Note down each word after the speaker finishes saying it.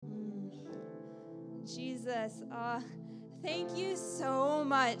Jesus, thank you so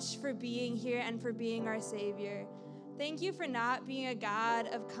much for being here and for being our Savior. Thank you for not being a God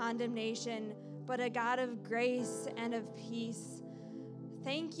of condemnation, but a God of grace and of peace.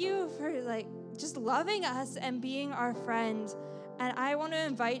 Thank you for just loving us and being our friend. And I want to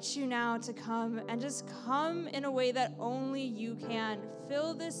invite you now to come and just come in a way that only you can.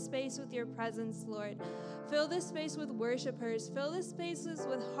 Fill this space with your presence, Lord. Fill this space with worshipers. Fill this spaces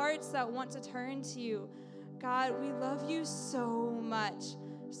with hearts that want to turn to you. God, we love you so much.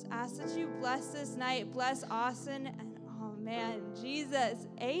 Just ask that you bless this night, bless Austin, and oh man, Jesus,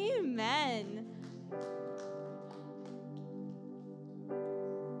 amen.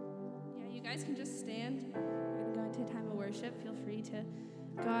 Yeah, you guys can just stand. We're going to go into a time of worship. Feel free to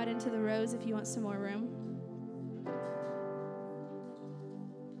go out into the rows if you want some more room.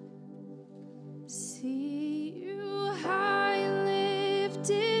 See you high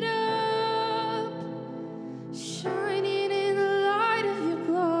lifted up, shining in the light of your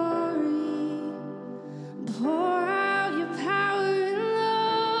glory. Pour out your power and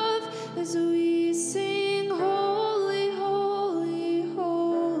love as we sing, holy, holy,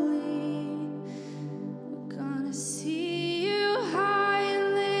 holy. We're gonna see you high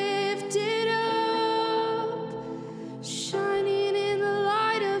and lifted up, shining in the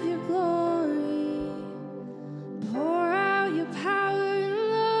light of your glory. Pour out your power and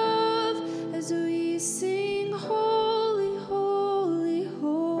love as we sing, holy, holy,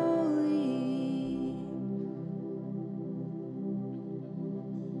 holy.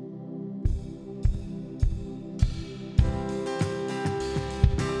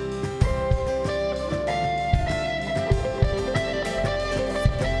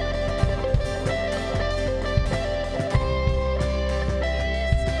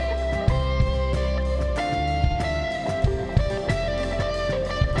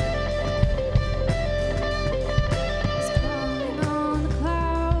 Coming on the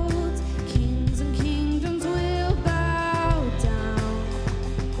clouds, kings and kingdoms will bow down,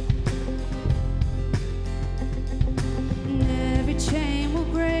 and every chain will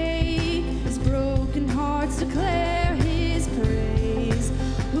break as broken hearts declare His praise.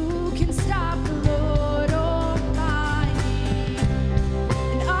 Who can stop the Lord Almighty?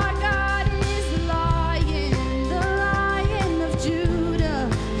 And our God is the Lion of Judah.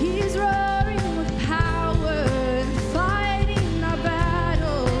 He's roaring with power and fighting our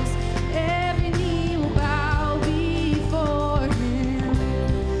battles. Every knee will bow before Him.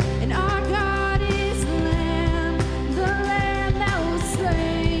 And our God is the Lamb that was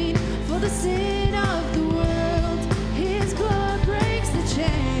slain for the sin of the world. His blood breaks the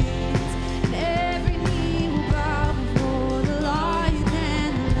chains, and every knee will bow before the Lion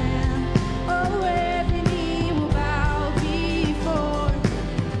and the Lamb. Oh, every knee will bow before Him.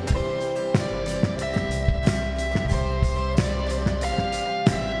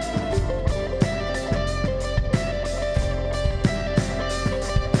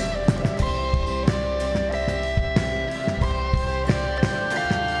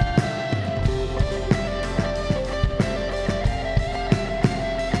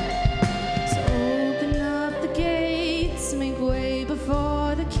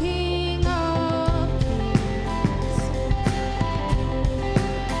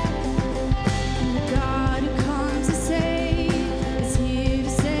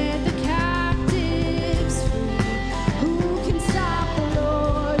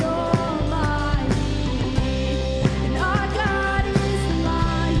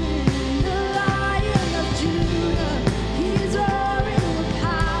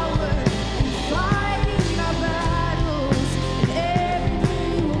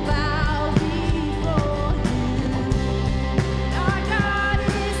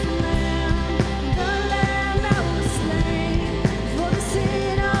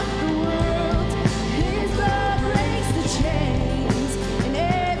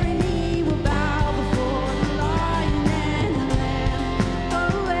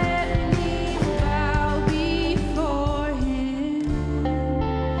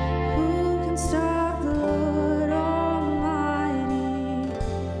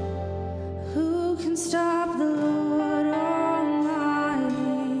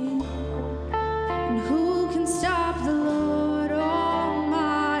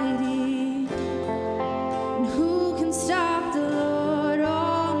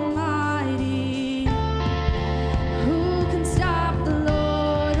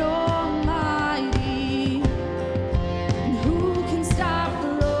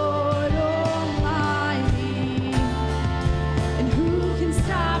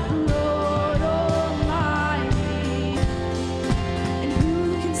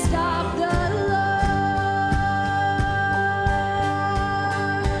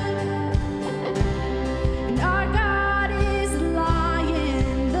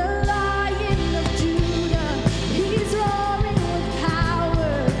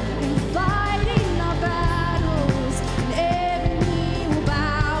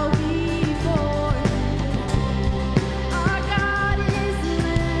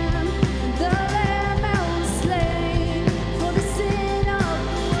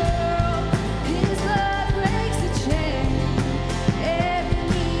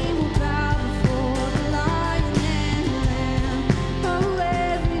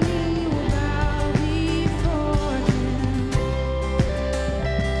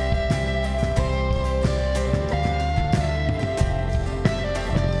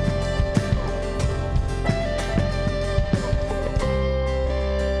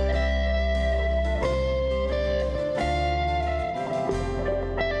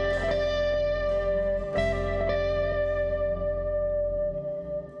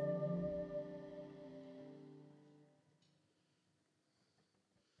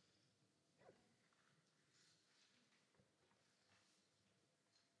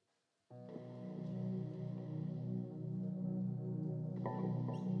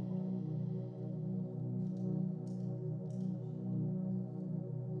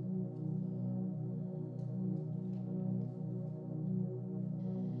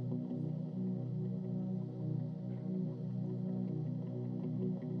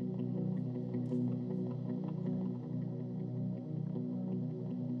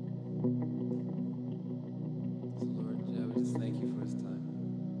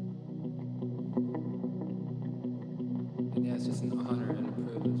 it's just an honor and a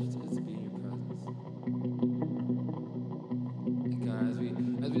privilege to just be in your presence. And God, as we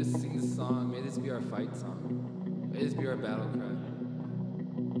just sing this song, may this be our fight song. May this be our battle cry.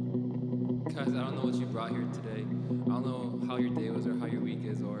 Guys, I don't know what you brought here today. I don't know how your day was or how your week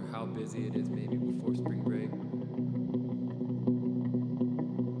is or how busy it is maybe before spring break.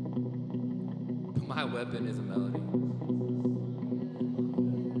 But my weapon is a melody.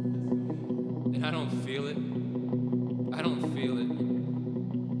 And I don't feel it. I don't feel it.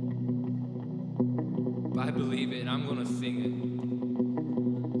 But I believe it and I'm going to sing it.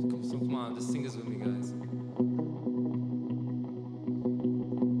 So come on, just sing this with me, guys.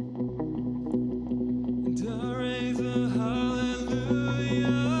 And I raise a hallelujah.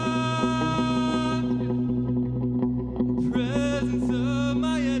 Presence of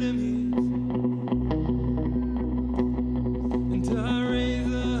my enemies. And I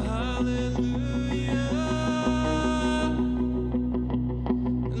raise a hallelujah.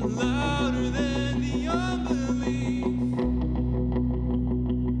 And louder than the unbelief.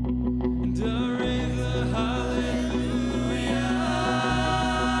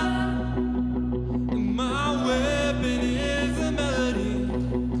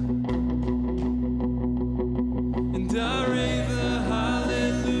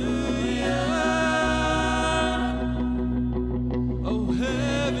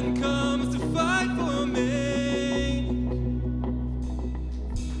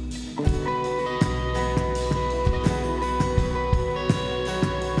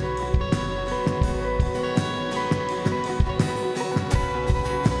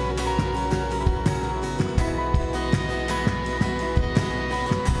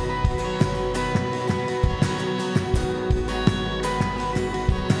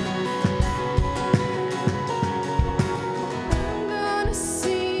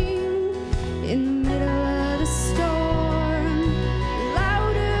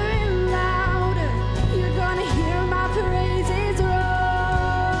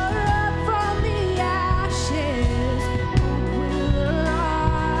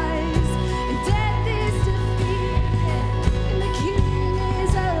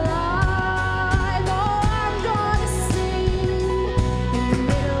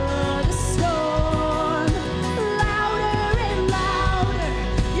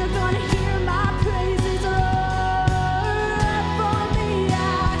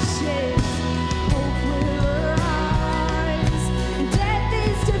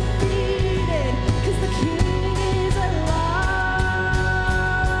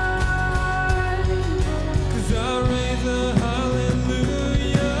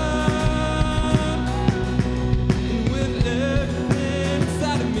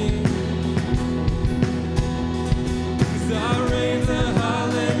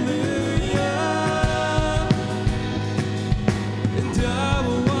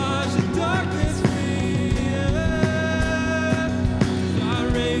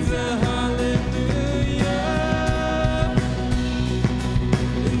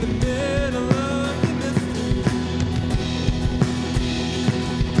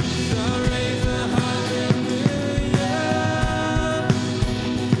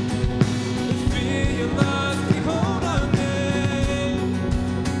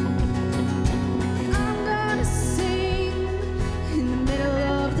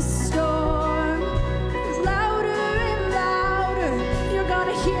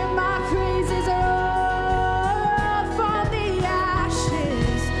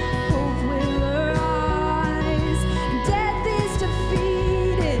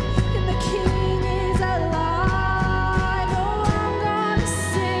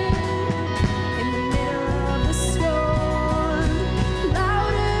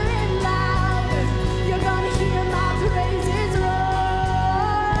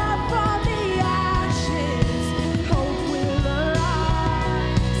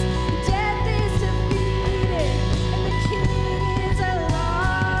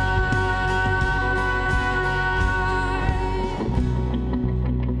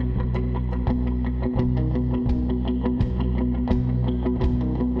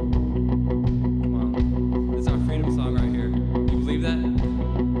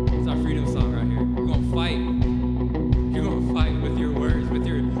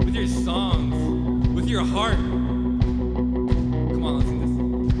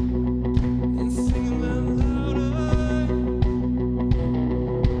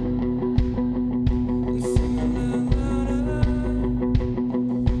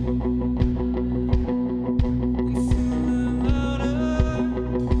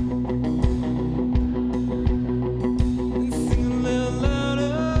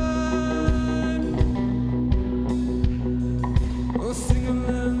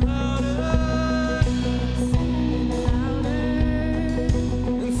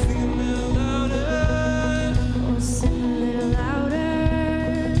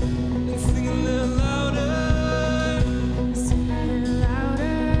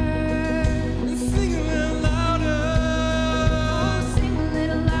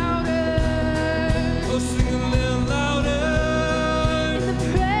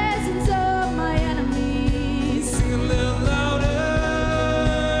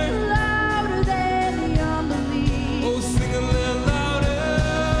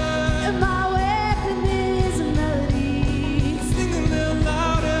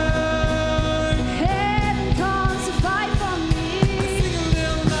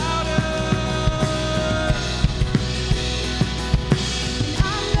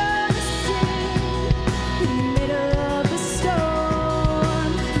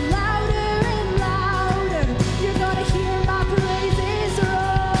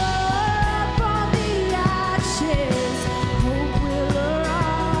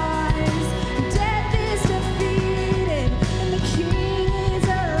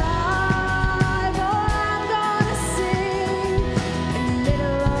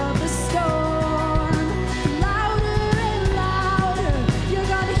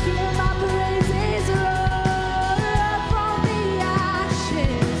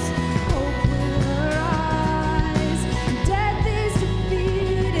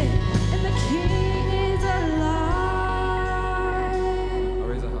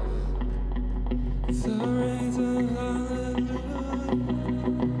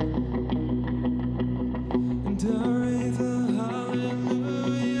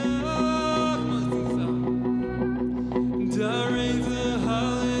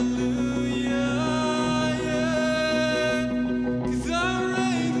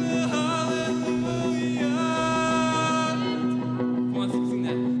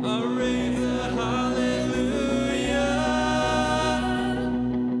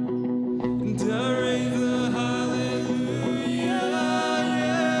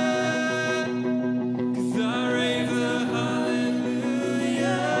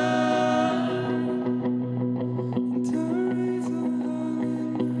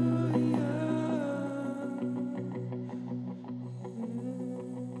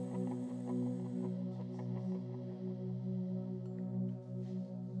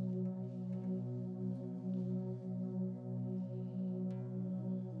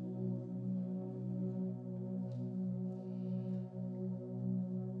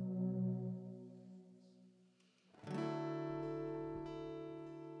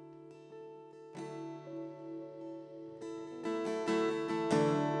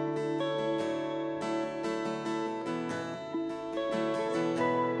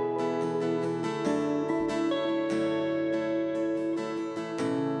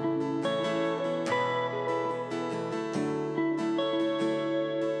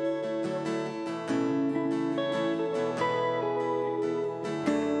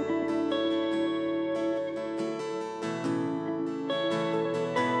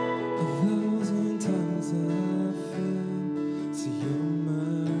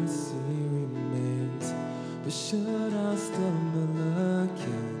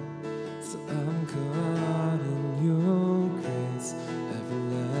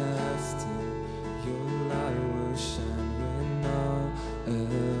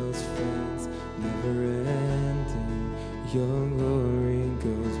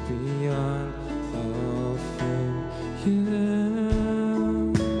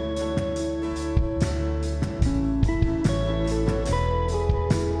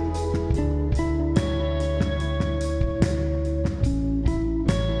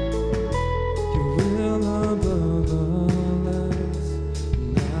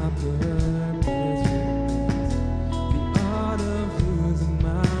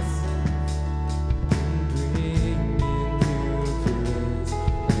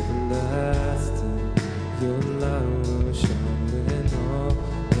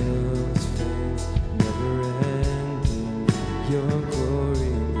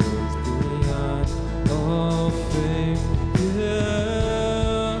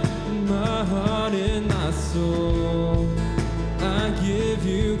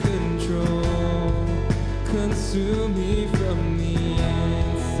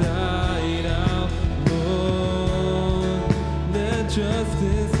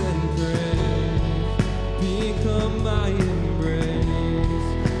 justice and praise become my embrace,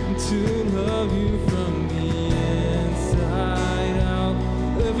 to love you from the inside out.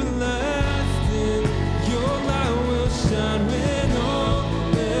 Everlasting, your light will shine when all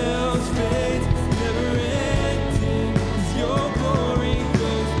else fades. Never ending, 'cause your glory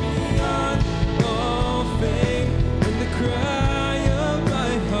goes beyond all fame. And the cry of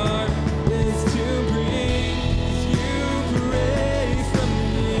my heart is to bring you praise from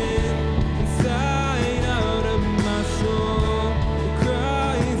the inside out of my soul. It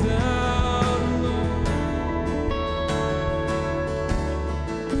cries out, Lord.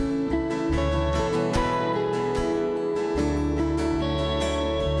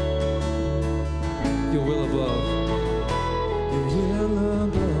 Your will above. Your will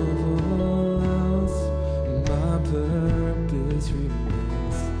above all else. My purpose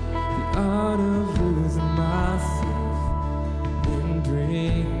remains the art of losing myself in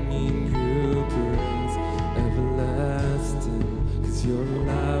bringing you praise. Everlasting, 'cause your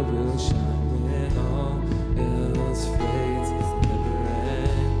light will shine when all else fades. It's never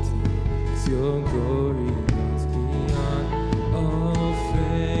ending, 'cause your glory goes beyond all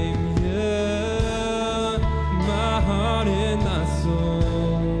fame. Yeah, my heart and my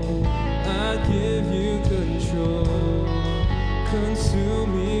soul, I give you control. Consume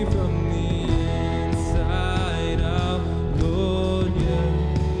me from the inside out, Lord. Yeah,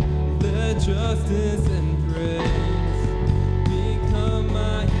 let justice and praise become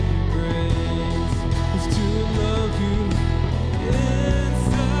my embrace. Is to love you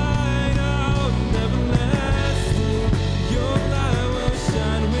inside out. Everlasting, your light will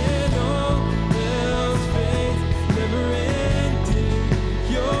shine when all else fades. Never ending,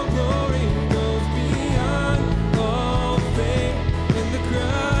 your glory goes beyond all fame. And the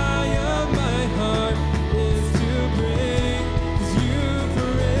cry of my heart is to bring you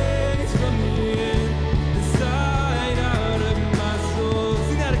praise from the inside out of my soul.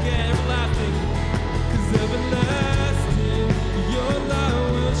 Sing that again, everlasting. 'Cause everlasting, your light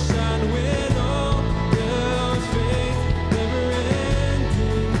will shine when all else fades. Never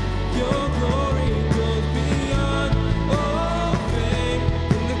ending, your glory goes beyond all fame.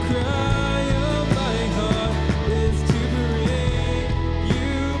 And the cry of my heart is to bring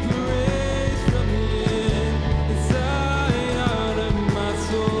you praise from the inside out of my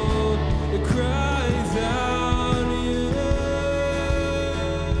soul. It cries out, yeah.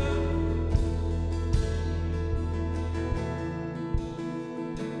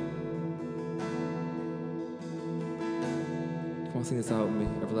 Come on, sing this out with me.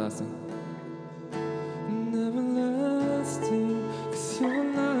 Everlasting. And everlasting, 'cause your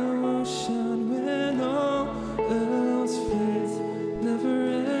light will shine when all else fades. Never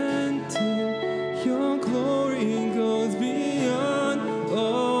ending, your glory goes beyond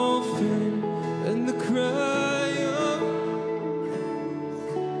all fame. And the cry of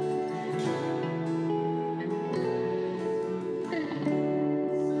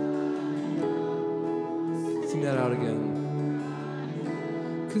sing that out again.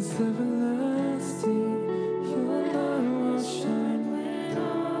 'Cause everlasting, your light will shine when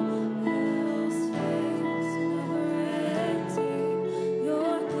all else fades. Never ending,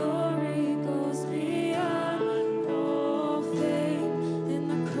 your glory goes beyond all fame. And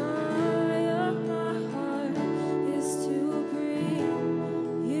the cry of my heart is to bring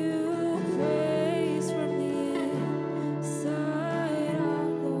you praise from the inside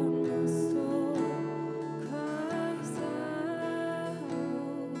out. Lord, my soul cries out.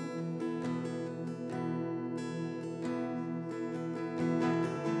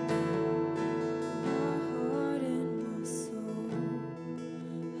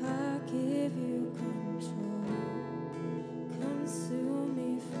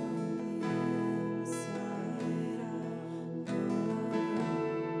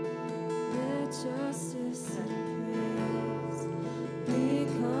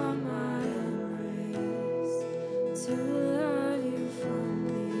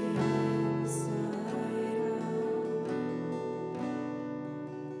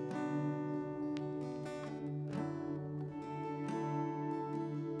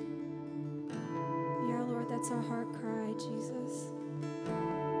 That's our heart cry, Jesus.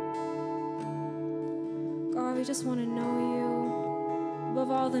 God, we just want to know you.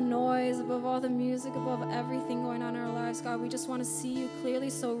 Above all the noise, above all the music, above everything going on in our lives, God, we just want to see you clearly.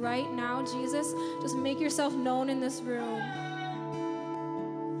 So right now, Jesus, just make yourself known in this room.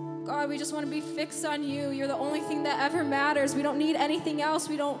 God, we just want to be fixed on you. You're the only thing that ever matters. We don't need anything else.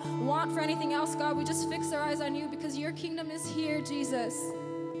 We don't want for anything else, God. We just fix our eyes on you because your kingdom is here, Jesus.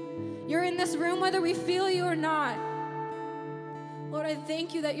 You're in this room whether we feel you or not. Lord, Lord, I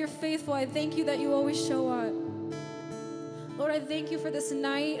thank you that you're faithful. I thank you that you always show up. Lord, I thank you for this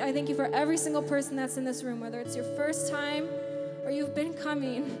night. I thank you for every single person that's in this room, whether it's your first time or you've been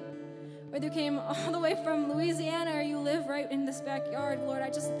coming, whether you came all the way from Louisiana or you live right in this backyard. Lord,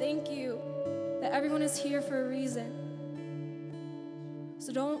 I just thank you that everyone is here for a reason.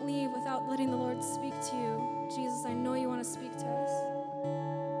 So don't leave without letting the Lord speak to you. Jesus, I know you want to speak to us.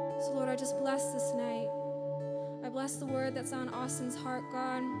 So Lord, I just bless this night. I bless the word that's on Austin's heart,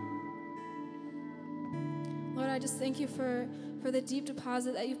 God. Lord, I just thank you for the deep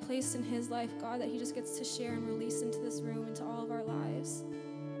deposit that you've placed in his life, God, that he just gets to share and release into this room, into all of our lives.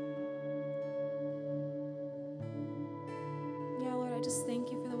 Yeah, Lord, I just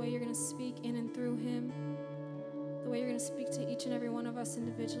thank you for the way you're going to speak in and through him, the way you're going to speak to each and every one of us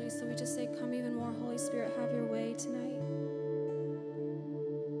individually. So we just say, come even more, Holy Spirit, have your way tonight.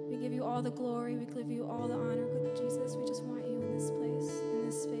 We give you all the glory. We give you all the honor, good Jesus. We just want you in this place, in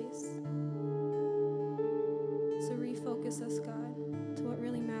this space. So refocus us, God, to what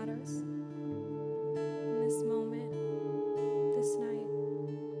really matters in this moment, this night.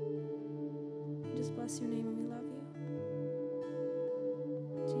 We just bless your name and we love you.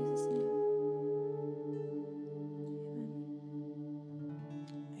 In Jesus' name.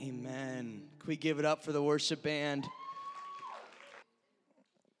 Amen. Amen. Can we give it up for the worship band?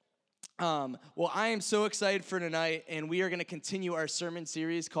 Well, I am so excited for tonight, and we are going to continue our sermon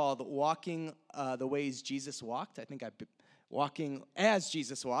series called Walking the Ways Jesus Walked. Walking as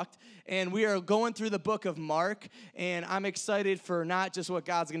Jesus walked. And we are going through the book of Mark, and I'm excited for not just what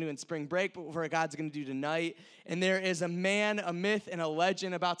God's going to do in spring break, but what God's going to do tonight. And there is a man, a myth, and a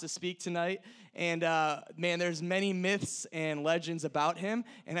legend about to speak tonight. And man, there's many myths and legends about him,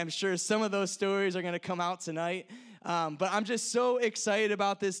 and I'm sure some of those stories are going to come out tonight. But I'm just so excited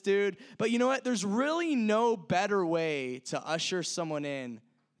about this dude. But you know what? There's really no better way to usher someone in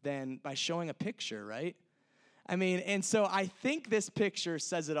than by showing a picture, right? I mean, and so I think this picture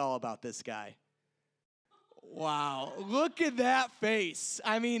says it all about this guy. Wow, look at that face.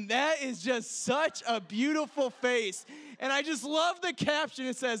 I mean, that is just such a beautiful face. And I just love the caption.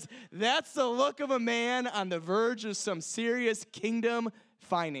 It says, that's the look of a man on the verge of some serious kingdom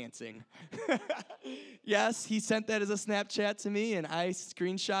financing. Yes, he sent that as a Snapchat to me, and I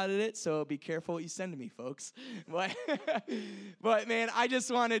screenshotted it, so be careful what you send to me, folks. But man, I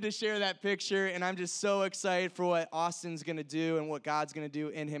just wanted to share that picture, and I'm just so excited for what Austin's going to do and what God's going to do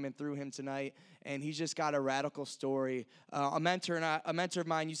in him and through him tonight. And he's just got a radical story. A mentor of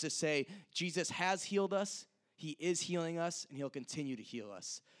mine used to say, Jesus has healed us, he is healing us, and he'll continue to heal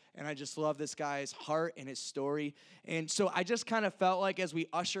us. And I just love this guy's heart and his story. And so I just kind of felt like as we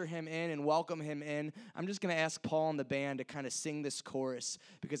usher him in and welcome him in, I'm just going to ask Paul and the band to kind of sing this chorus,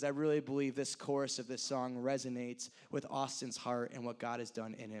 because I really believe this chorus of this song resonates with Austin's heart and what God has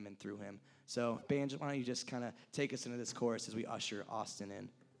done in him and through him. So, band, why don't you just kind of take us into this chorus as we usher Austin in.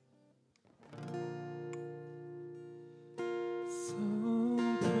 So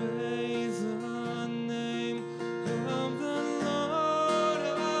praise the name of the Lord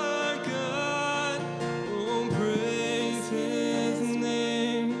our God. Oh, praise his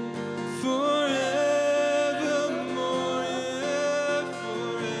name forevermore, yeah,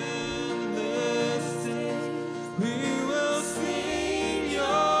 for endless days. We will sing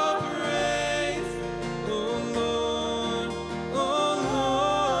your praise, oh Lord,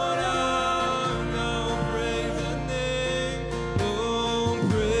 our God. Praise the name, oh,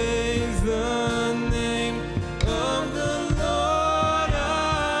 praise the name of the Lord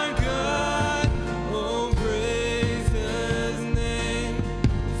our God. Oh, praise his name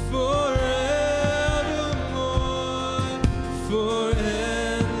forevermore, for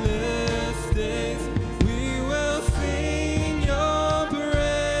endless days. We will sing your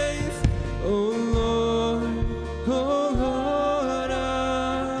praise, oh Lord,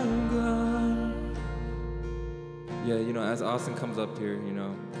 our God. Yeah, as Austin comes up here, he's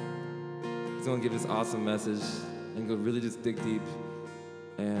going to give this awesome message and go really just dig deep.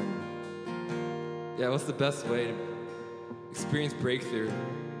 And yeah, what's the best way to experience breakthrough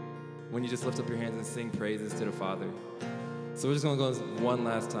when you just lift up your hands and sing praises to the Father? So we're just going to go one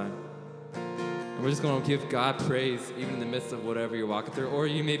last time. And we're just going to give God praise even in the midst of whatever you're walking through, or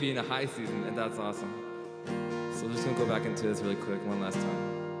you may be in a high season, and that's awesome. So we're just going to go back into this really quick one last time.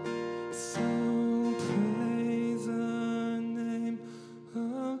 So praise the name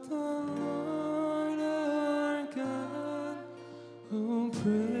of the Lord our God. Oh,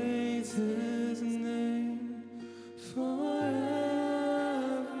 praise his name forevermore,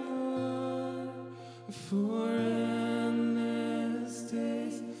 for endless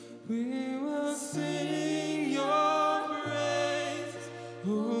days. We will sing your praise, Oh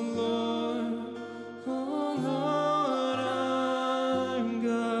Lord, I'm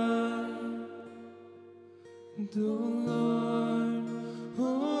God. And oh Lord,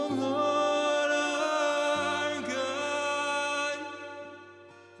 I'm God.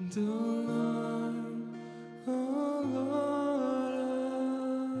 And oh Lord,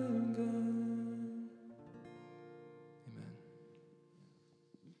 I'm God. Amen.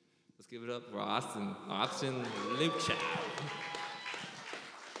 Let's give it up for Austin Lucha.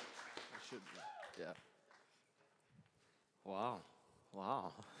 Yeah. Wow.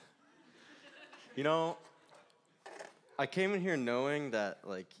 You know, I came in here knowing that,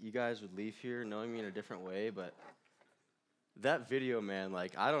 like, you guys would leave here knowing me in a different way, but that video, man,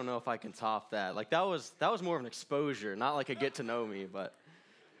 like, I don't know if I can top that. Like, that was more of an exposure, not like a get to know me, but,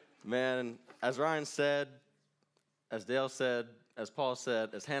 man, as Ryan said, as Dale said, as Paul said,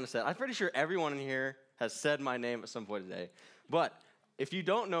 as Hannah said, I'm pretty sure everyone in here has said my name at some point today. But if you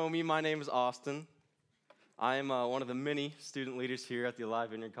don't know me, my name is Austin. I am one of the many student leaders here at the Alive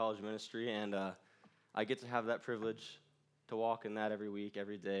Vineyard College Ministry, and I get to have that privilege to walk in that every week,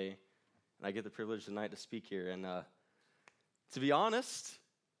 every day. And I get the privilege tonight to speak here. And to be honest,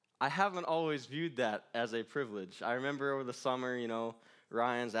 I haven't always viewed that as a privilege. I remember over the summer, you know,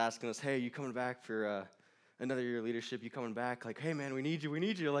 Ryan's asking us, hey, you coming back for another year of leadership? You coming back? Like, hey, man, we need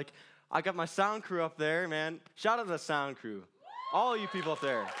you. Like, I got my sound crew up there, man. Shout out to the sound crew. All of you people up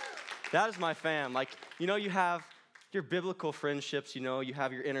there. That is my fam. Like, you know, you have your biblical friendships, you know, you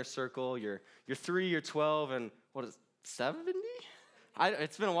have your inner circle, your 3, your 12, and what is it, 70?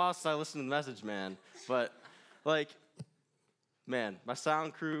 It's been a while since I listened to the message, man. But, like, man, my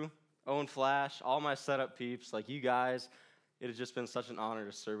sound crew, Owen Flash, all my setup peeps, like you guys, it has just been such an honor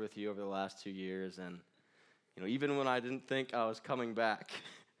to serve with you over the last 2 years. And, you know, even when I didn't think I was coming back,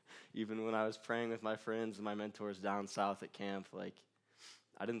 even when I was praying with my friends and my mentors down south at camp, like,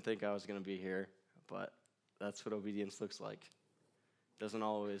 I didn't think I was going to be here, but that's what obedience looks like. It doesn't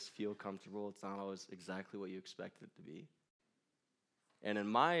always feel comfortable. It's not always exactly what you expect it to be. And in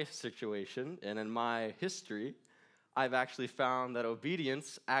my situation and in my history, I've actually found that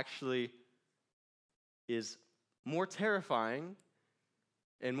obedience actually is more terrifying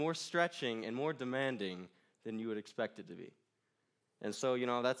and more stretching and more demanding than you would expect it to be. And so, you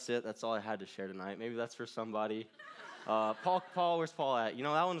know, that's it. That's all I had to share tonight. Maybe that's for somebody. Paul, where's Paul at? You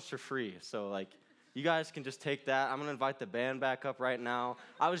know, that one's for free. So, like, you guys can just take that. I'm going to invite the band back up right now.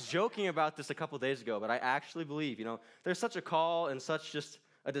 I was joking about this a couple days ago, but I actually believe, you know, there's such a call and such just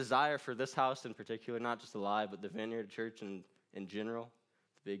a desire for this house in particular, not just Alive, but the Vineyard Church in general,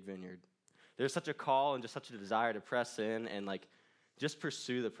 the big Vineyard. There's such a call and just such a desire to press in and, like, just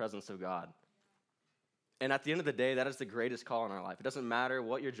pursue the presence of God. And at the end of the day, that is the greatest call in our life. It doesn't matter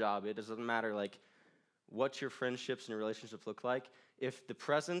what your job is. It doesn't matter, like, what your friendships and your relationships look like. If the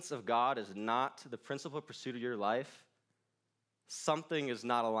presence of God is not the principal pursuit of your life, something is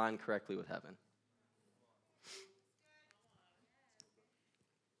not aligned correctly with heaven.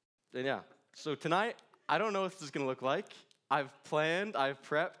 And yeah, so tonight, I don't know what this is going to look like. I've planned, I've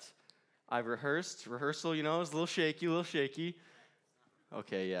prepped, I've rehearsed. Rehearsal, you know, is a little shaky.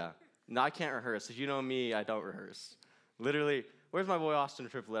 Okay, yeah. No, I can't rehearse. If you know me, I don't rehearse. Literally, where's my boy Austin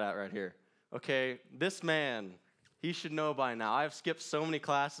Triplet at right here? Okay, this man, he should know by now. I've skipped so many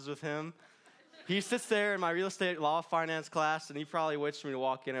classes with him. He sits there in my real estate law finance class, and he probably waits for me to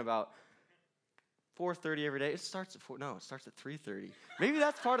walk in about 4:30 every day. It starts at 4. No, it starts at 3:30. Maybe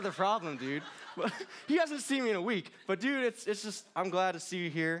that's part of the problem, dude. He hasn't seen me in a week. But, dude, it's just, I'm glad to see you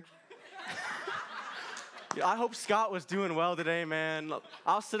here. I hope Scott was doing well today, man.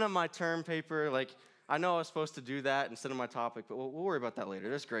 I'll send him my term paper. Like, I know I was supposed to do that and send him my topic, but we'll worry about that later.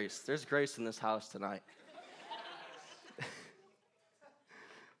 There's grace. There's grace in this house tonight.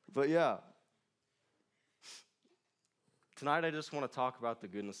 But yeah, tonight I just want to talk about the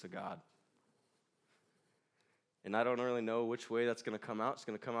goodness of God. And I don't really know which way that's going to come out. It's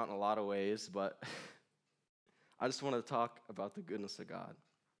going to come out in a lot of ways, but I just want to talk about the goodness of God.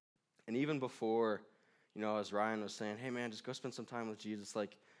 And even before, you know, as Ryan was saying, hey, man, just go spend some time with Jesus.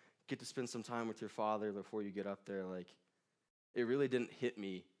 Like, get to spend some time with your Father before you get up there. Like, it really didn't hit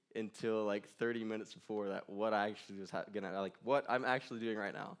me until, like, 30 minutes before that, what I actually was what I'm actually doing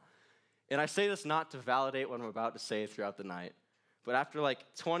right now. And I say this not to validate what I'm about to say throughout the night, but after, like,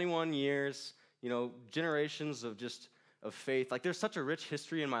 21 years, you know, generations of faith, like, there's such a rich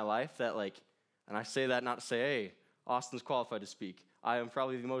history in my life that, like, and I say that not to say, hey, Austin's qualified to speak. I am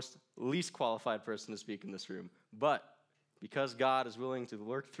probably the most least qualified person to speak in this room. But because God is willing to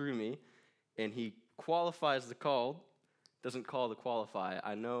work through me and he qualifies the called, doesn't call the qualify,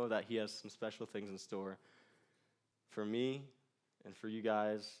 I know that he has some special things in store for me and for you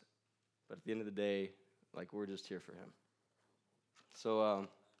guys, but at the end of the day, like, we're just here for him. So,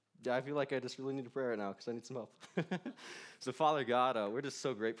 yeah, I feel like I just really need to pray right now because I need some help. So, Father God, we're just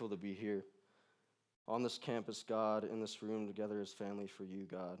so grateful to be here on this campus, God, in this room together as family for you,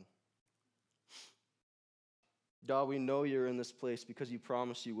 God. God, we know you're in this place because you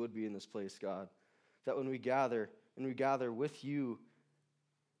promised you would be in this place, God. That when we gather, and we gather with you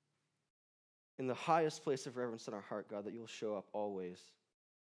in the highest place of reverence in our heart, God, that you'll show up always.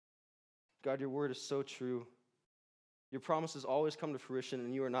 God, your word is so true. Your promises always come to fruition,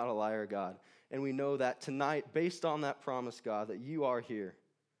 and you are not a liar, God. And we know that tonight, based on that promise, God, that you are here.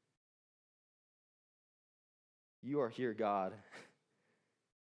 You are here, God.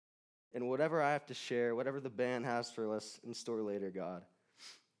 And whatever I have to share, whatever the band has for us in store later, God,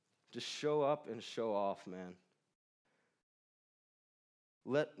 just show up and show off, man.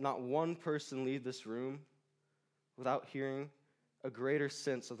 Let not one person leave this room without hearing a greater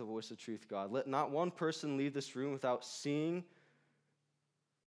sense of the voice of truth, God. Let not one person leave this room without seeing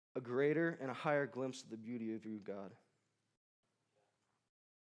a greater and a higher glimpse of the beauty of you, God.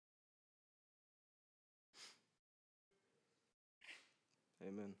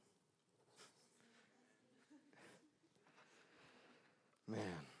 Amen. Man.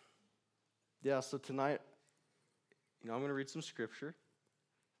 Yeah, so tonight, I'm going to read some scripture.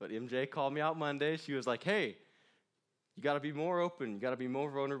 But MJ called me out Monday. She was like, hey, you got to be more open. You got to be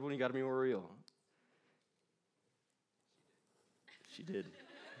more vulnerable. And you got to be more real. She did.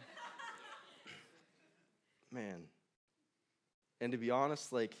 Man. And to be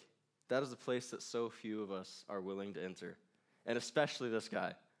honest, like, that is a place that so few of us are willing to enter. And especially this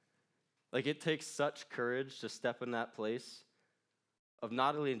guy. Like, it takes such courage to step in that place of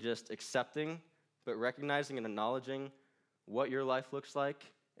not only just accepting, but recognizing and acknowledging what your life looks like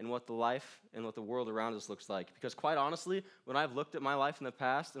and what the life and what the world around us looks like. Because quite honestly, when I've looked at my life in the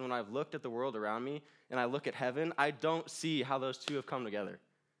past and when I've looked at the world around me and I look at heaven, I don't see how those two have come together.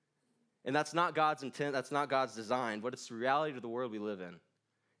 And that's not God's intent, that's not God's design, but it's the reality of the world we live in.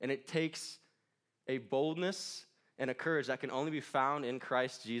 And it takes a boldness and a courage that can only be found in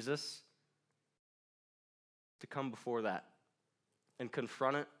Christ Jesus to come before that and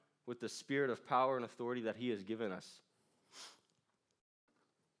confront it with the spirit of power and authority that he has given us.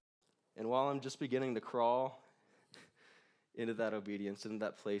 And while I'm just beginning to crawl into that obedience, into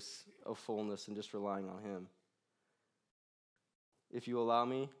that place of fullness and just relying on him, if you allow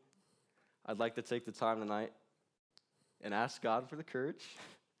me, I'd like to take the time tonight and ask God for the courage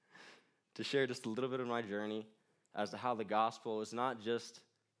to share just a little bit of my journey as to how the gospel is not just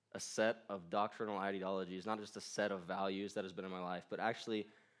a set of doctrinal ideologies, not just a set of values that has been in my life, but actually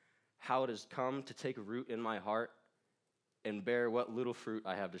how it has come to take root in my heart and bear what little fruit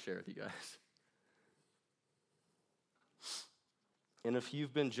I have to share with you guys. And if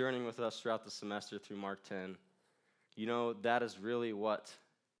you've been journeying with us throughout the semester through Mark 10, you know that is really what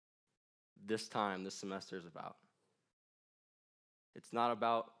this semester is about. It's not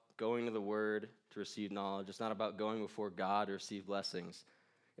about going to the Word to receive knowledge. It's not about going before God to receive blessings.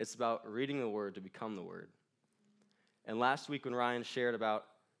 It's about reading the Word to become the Word. And last week when Ryan shared about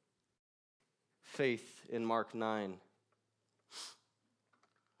faith in Mark 9,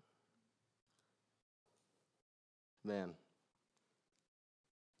 man,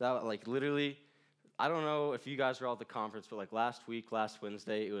 that literally, I don't know if you guys were all at the conference, but last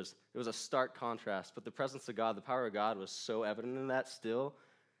Wednesday, it was a stark contrast. But the presence of God, the power of God was so evident in that still,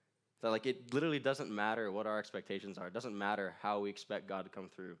 that it literally doesn't matter what our expectations are. It doesn't matter how we expect God to come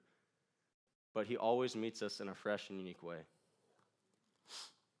through. But he always meets us in a fresh and unique way.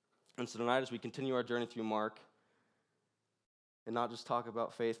 And so tonight, as we continue our journey through Mark, and not just talk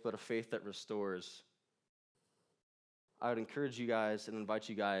about faith, but a faith that restores, I would encourage you guys and invite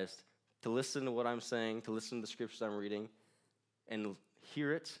you guys to listen to what I'm saying, to listen to the scriptures I'm reading, and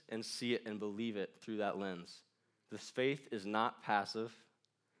hear it and see it and believe it through that lens. This faith is not passive.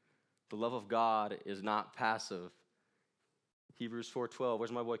 The love of God is not passive. Hebrews 4:12,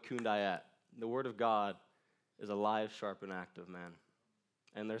 where's my boy Kundai at? The word of God is alive, sharp, and active, man.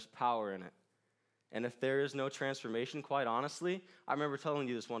 And there's power in it. And if there is no transformation, quite honestly, I remember telling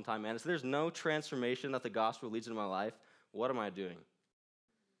you this one time, man, if there's no transformation that the gospel leads into my life, what am I doing?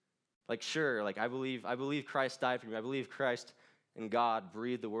 Sure, I believe Christ died for me. I believe Christ and God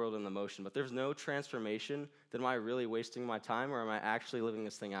breathed the world into motion. But there's no transformation, then am I really wasting my time or am I actually living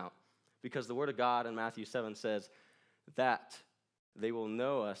this thing out? Because the word of God in Matthew 7 says that they will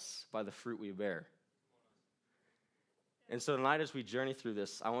know us by the fruit we bear. And so tonight as we journey through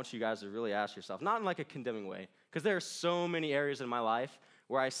this, I want you guys to really ask yourself, not in a condemning way, because there are so many areas in my life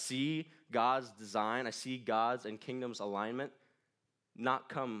where I see God's design, I see God's and kingdom's alignment, not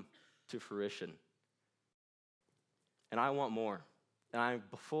come to fruition. And I want more. And I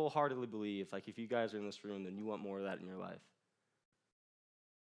full-heartedly believe, like, if you guys are in this room, then you want more of that in your life.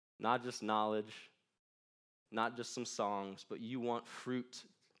 Not just knowledge, not just some songs, but you want fruit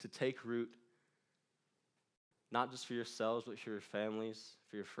to take root, not just for yourselves, but for your families,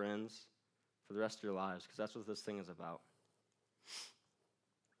 for your friends, for the rest of your lives, because that's what this thing is about.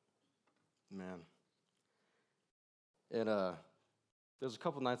 Man. And there was a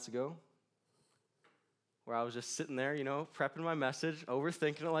couple nights ago where I was just sitting there, prepping my message,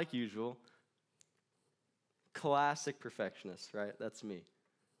 overthinking it like usual. Classic perfectionist, right? That's me.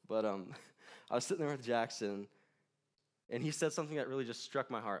 But I was sitting there with Jackson, and he said something that really just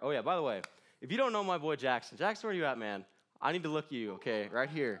struck my heart. Oh, yeah, by the way, if you don't know my boy Jackson, where are you at, man? I need to look you, okay, right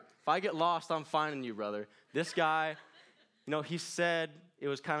here. If I get lost, I'm finding you, brother. This guy, he said it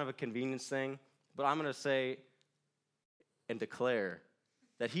was kind of a convenience thing, but I'm going to say and declare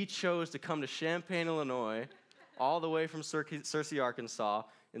that he chose to come to Champaign, Illinois, all the way from Searcy, Arkansas,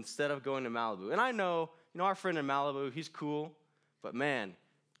 instead of going to Malibu. And I know, our friend in Malibu, he's cool, but man,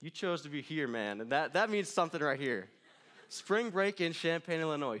 you chose to be here, man, and that means something right here. Spring break in Champaign,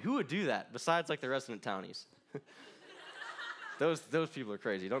 Illinois. Who would do that besides, like, the resident townies? Those people are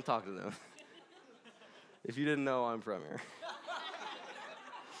crazy. Don't talk to them. If you didn't know, I'm from here.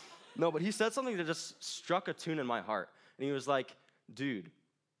 No, but he said something that just struck a tune in my heart. And he was like, dude.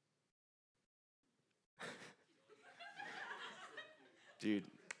 Dude,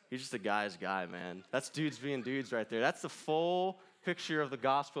 he's just a guy's guy, man. That's dudes being dudes right there. That's the full picture of the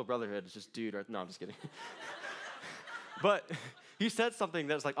gospel brotherhood. It's just dude. No, I'm just kidding. But he said something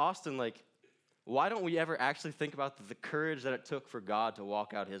that was like, Austin, like, why don't we ever actually think about the courage that it took for God to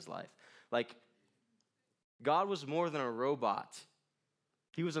walk out his life? Like, God was more than a robot.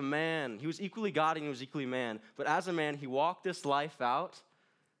 He was a man. He was equally God and he was equally man. But as a man, he walked this life out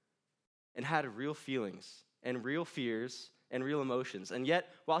and had real feelings and real fears and real emotions. And yet,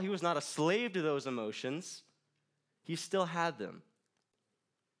 while he was not a slave to those emotions, he still had them.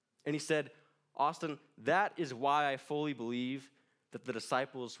 And he said, Austin, that is why I fully believe that the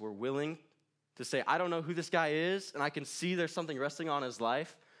disciples were willing to say, I don't know who this guy is, and I can see there's something resting on his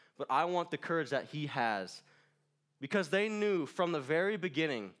life, but I want the courage that he has. Because they knew from the very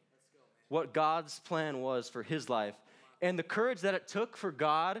beginning what God's plan was for his life. And the courage that it took for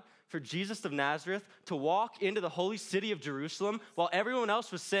God, for Jesus of Nazareth, to walk into the holy city of Jerusalem while everyone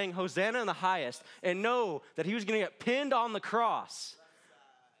else was saying, Hosanna in the highest, and know that he was going to get pinned on the cross.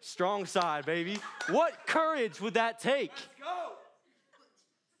 Strong side, baby. What courage would that take? Let's go.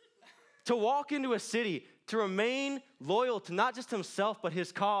 To walk into a city, to remain loyal to not just himself, but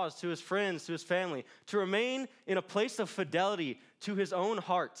his cause, to his friends, to his family, to remain in a place of fidelity to his own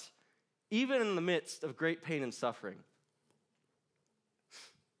heart, even in the midst of great pain and suffering.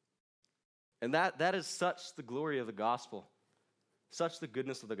 And that is such the glory of the gospel, such the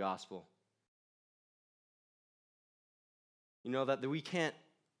goodness of the gospel. That we can't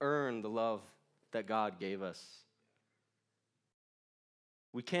earn the love that God gave us.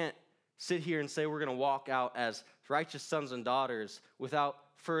 We can't sit here and say we're going to walk out as righteous sons and daughters without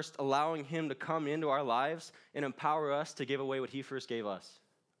first allowing him to come into our lives and empower us to give away what he first gave us.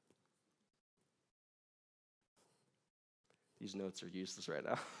 These notes are useless right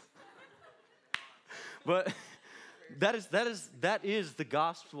now. But that is the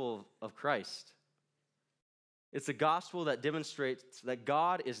gospel of Christ. It's a gospel that demonstrates that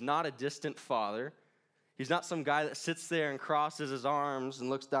God is not a distant father. He's not some guy that sits there and crosses his arms and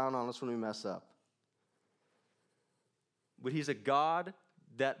looks down on us when we mess up. But he's a God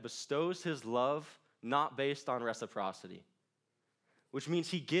that bestows his love not based on reciprocity, which means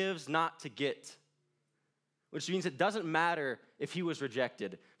he gives not to get, which means it doesn't matter if he was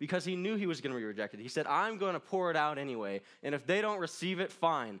rejected, because he knew he was going to be rejected. He said, I'm going to pour it out anyway, and if they don't receive it,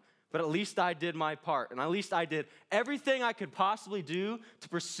 fine. But at least I did my part, and at least I did everything I could possibly do to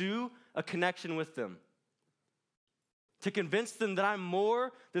pursue a connection with them, to convince them that I'm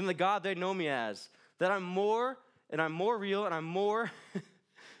more than the God they know me as, that I'm more, and I'm more real, and I'm more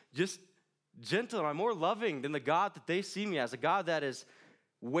just gentle, and I'm more loving than the God that they see me as, a God that is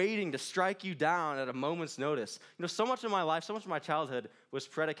waiting to strike you down at a moment's notice. So much of my life, so much of my childhood was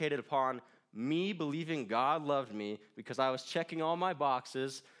predicated upon me believing God loved me because I was checking all my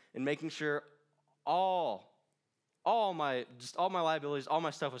boxes and making sure all my liabilities, all my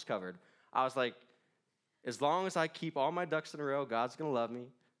stuff was covered. I was like, as long as I keep all my ducks in a row, God's going to love me.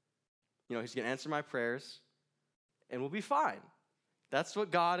 He's going to answer my prayers, and we'll be fine. That's what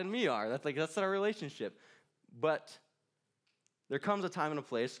God and me are. That's our relationship. But there comes a time and a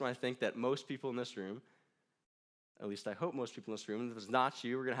place when I think that most people in this room, at least I hope most people in this room, if it's not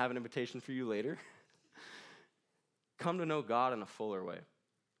you, we're going to have an invitation for you later. Come to know God in a fuller way.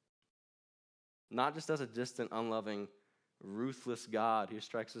 Not just as a distant, unloving, ruthless God who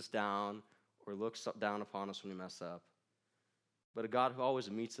strikes us down or looks down upon us when we mess up, but a God who always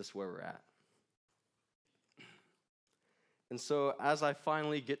meets us where we're at. And so as I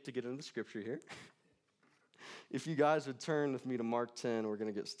finally get into the scripture here, if you guys would turn with me to Mark 10, we're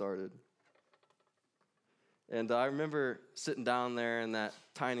going to get started. And I remember sitting down there in that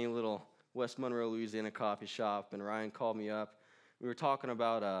tiny little West Monroe, Louisiana coffee shop, and Ryan called me up. We were talking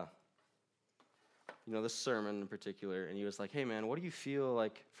about, this sermon in particular, and he was like, hey, man, what do you feel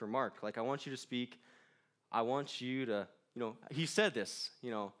like for Mark? Like, I want you to speak. I want you to, he said this,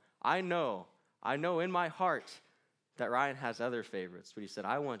 I know in my heart that Ryan has other favorites, but he said,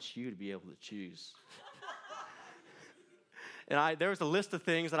 I want you to be able to choose. And there was a list of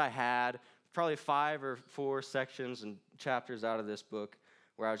things that I had, probably 5 or 4 sections and chapters out of this book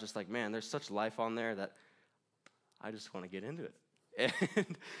where I was just like, man, there's such life on there that I just want to get into it.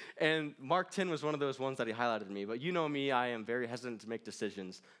 And Mark 10 was one of those ones that he highlighted to me. But you know me, I am very hesitant to make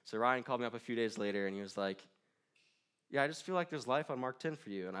decisions. So Ryan called me up a few days later, and he was like, yeah, I just feel like there's life on Mark 10 for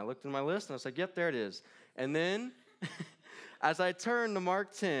you. And I looked in my list, and I was like, yep, there it is. And then as I turned to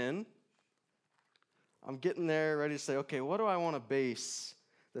Mark 10, I'm getting there ready to say, okay, what do I want to base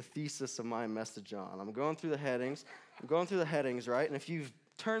the thesis of my message on? I'm going through the headings, right? And if you've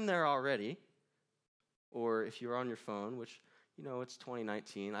turned there already, or if you're on your phone, which, it's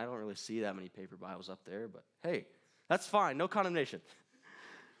 2019. I don't really see that many paper Bibles up there, but hey, that's fine. No condemnation.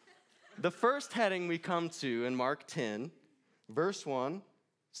 The first heading we come to in Mark 10, verse 1,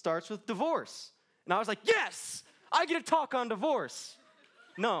 starts with divorce. And I was like, yes, I get to talk on divorce.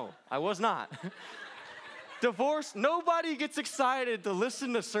 No, I was not. Divorce, nobody gets excited to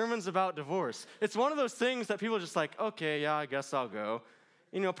listen to sermons about divorce. It's one of those things that people are just like, okay, yeah, I guess I'll go.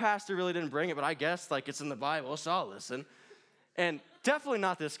 Pastor really didn't bring it, but I guess it's in the Bible, so I'll listen. And definitely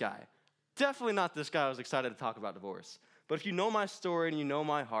not this guy. Definitely not this guy who was excited to talk about divorce. But if you know my story and you know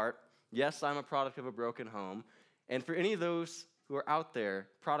my heart, yes, I'm a product of a broken home. And for any of those who are out there,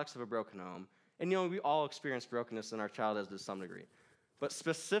 products of a broken home, and we all experience brokenness in our childhood to some degree. But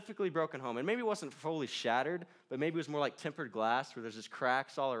specifically broken home, and maybe it wasn't fully shattered, but maybe it was more like tempered glass where there's just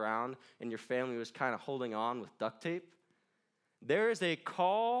cracks all around and your family was kind of holding on with duct tape. There is a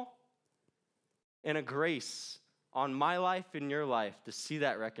call and a grace on my life and your life to see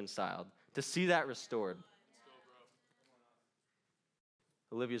that reconciled, to see that restored.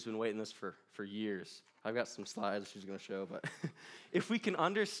 Olivia's been waiting this for years. I've got some slides she's going to show, but if we can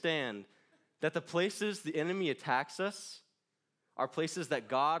understand that the places the enemy attacks us are places that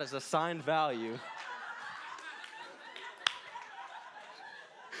God has assigned value.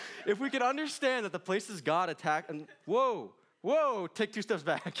 If we can understand that the places God attacked, and whoa, take 2 steps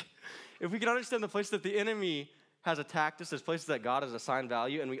back. If we can understand the places that the enemy has attacked us as places that God has assigned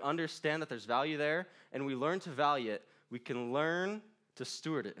value, and we understand that there's value there, and we learn to value it, we can learn to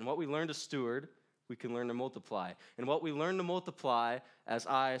steward it. And what we learn to steward, we can learn to multiply. And what we learn to multiply, as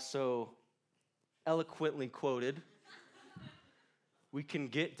I so eloquently quoted, we can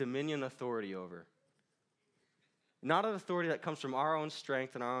get dominion authority over. Not an authority that comes from our own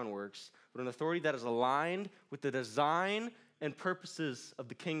strength and our own works, but an authority that is aligned with the design and purposes of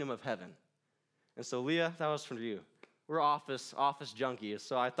the kingdom of heaven. And so, Leah, that was for you. We're office junkies,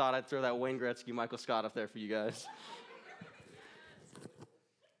 so I thought I'd throw that Wayne Gretzky, Michael Scott up there for you guys.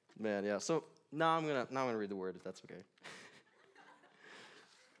 Man, yeah. So now I'm gonna read the word, if that's okay.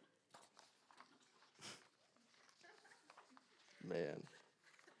 Man,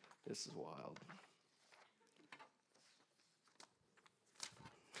 this is wild.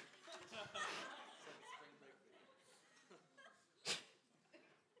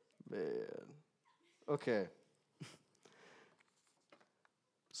 Man. Okay.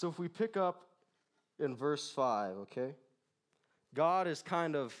 So if we pick up in verse 5, okay? God is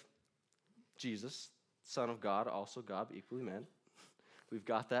kind of Jesus, Son of God, also God, but equally man. We've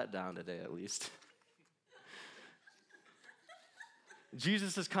got that down today at least.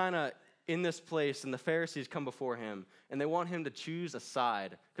 Jesus is kind of in this place, and the Pharisees come before him, and they want him to choose a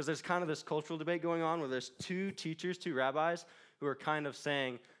side, because there's kind of this cultural debate going on where there's 2 teachers, 2 rabbis, who are kind of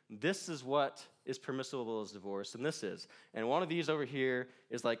saying, this is what is permissible as divorce, and this is. And one of these over here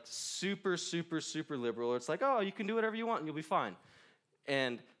is like super, super, super liberal. It's like, oh, you can do whatever you want, and you'll be fine.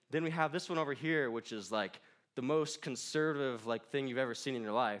 And then we have this one over here, which is like the most conservative thing you've ever seen in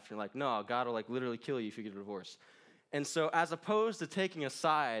your life. You're like, no, God will literally kill you if you get a divorce. And so as opposed to taking a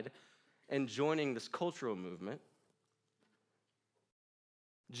side and joining this cultural movement,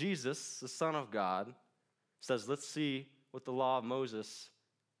 Jesus, the Son of God, says, let's see what the law of Moses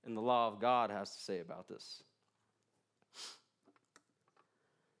and the law of God has to say about this.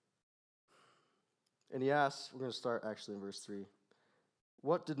 And he asks, we're going to start actually in verse 3.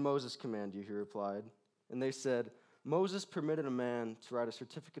 What did Moses command you? He replied. And they said, Moses permitted a man to write a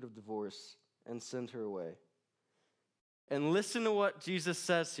certificate of divorce and send her away. And listen to what Jesus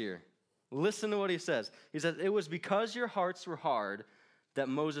says here. Listen to what he says. He says, it was because your hearts were hard that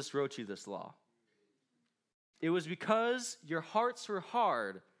Moses wrote you this law. It was because your hearts were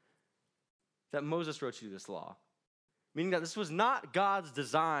hard that Moses wrote you this law. Meaning that this was not God's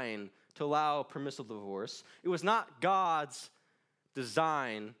design to allow permissible divorce. It was not God's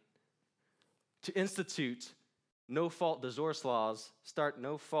design to institute no-fault divorce laws starting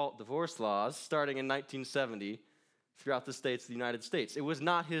in 1970 throughout the states of the United States. It was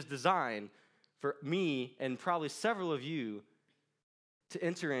not his design for me and probably several of you to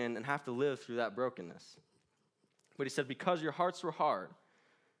enter in and have to live through that brokenness. But he said, because your hearts were hard,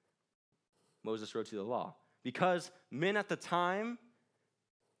 Moses wrote you the law. Because men at the time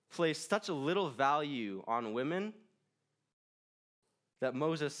placed such a little value on women that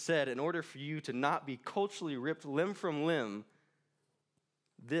Moses said, in order for you to not be culturally ripped limb from limb,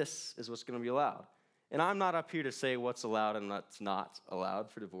 this is what's going to be allowed. And I'm not up here to say what's allowed and what's not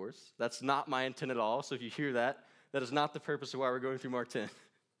allowed for divorce. That's not my intent at all. So if you hear that, that is not the purpose of why we're going through Mark 10.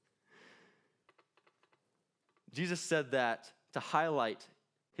 Jesus said that to highlight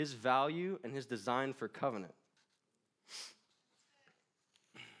his value and his design for covenant.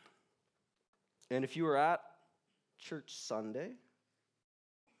 And if you were at church Sunday,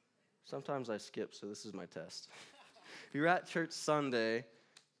 sometimes I skip, so this is my test. If you were at church Sunday,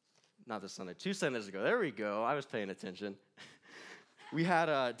 not this Sunday, 2 Sundays ago, there we go, I was paying attention. We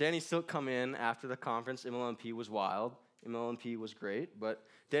had Danny Silk come in after the conference. MLMP was wild. MLMP was great, but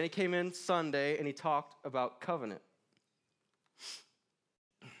Danny came in Sunday and he talked about covenant.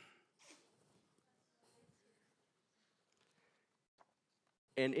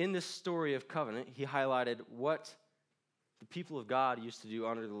 And in this story of covenant, he highlighted what the people of God used to do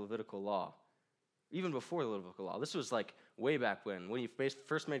under the Levitical law, even before the Levitical law. This was like way back when he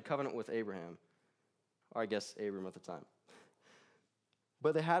first made covenant with Abraham, or I guess Abram at the time.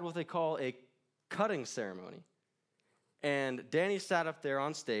 But they had what they call a cutting ceremony. And Danny sat up there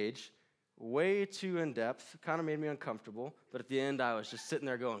on stage, way too in-depth, kind of made me uncomfortable, but at the end I was just sitting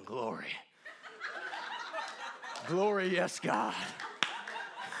there going, glory. Glory, yes, God.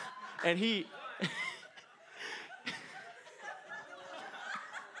 And he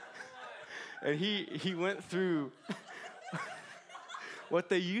went through what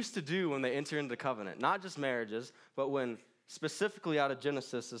they used to do when they enter into covenant. Not just marriages, but when specifically out of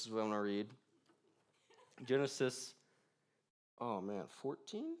Genesis, this is what I'm going to read. Genesis,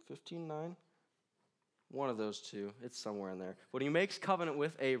 14, 15, 9? One of those two. It's somewhere in there. When he makes covenant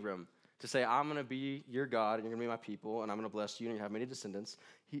with Abram to say, I'm going to be your God, and you're going to be my people, and I'm going to bless you, and you have many descendants.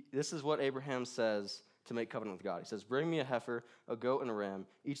 This is what Abraham says to make covenant with God. He says, bring me a heifer, a goat, and a ram,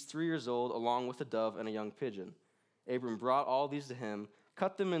 each 3 years old, along with a dove and a young pigeon. Abram brought all these to him,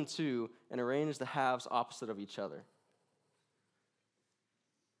 cut them in two, and arranged the halves opposite of each other.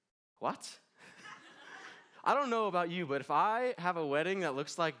 What? I don't know about you, but if I have a wedding that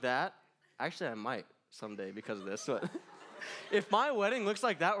looks like that, actually I might someday because of this, but if my wedding looks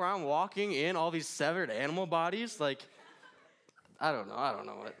like that, where I'm walking in all these severed animal bodies, like, I don't know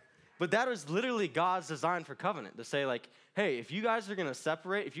what. But that is literally God's design for covenant, to say like, hey, if you guys are going to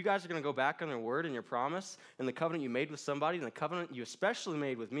separate, if you guys are going to go back on your word and your promise and the covenant you made with somebody and the covenant you especially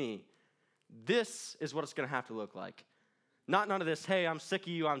made with me, this is what it's going to have to look like. Not none of this, hey, I'm sick of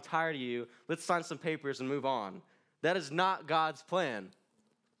you, I'm tired of you, let's sign some papers and move on. That is not God's plan.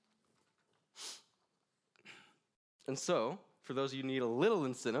 And so, for those of you who need a little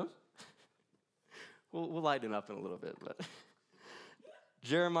incentive, we'll lighten up in a little bit. But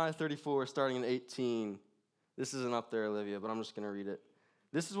Jeremiah 34, starting in 18. This isn't up there, Olivia, but I'm just going to read it.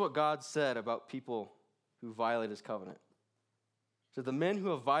 This is what God said about people who violate his covenant. So the men who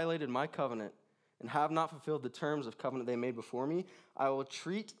have violated my covenant and have not fulfilled the terms of covenant they made before me, I will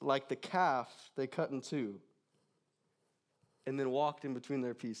treat like the calf they cut in two and then walked in between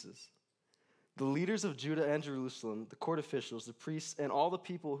their pieces. The leaders of Judah and Jerusalem, the court officials, the priests, and all the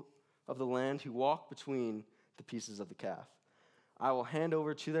people of the land who walk between the pieces of the calf, I will hand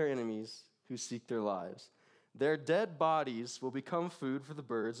over to their enemies who seek their lives. Their dead bodies will become food for the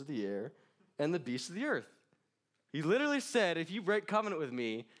birds of the air and the beasts of the earth. He literally said, if you break covenant with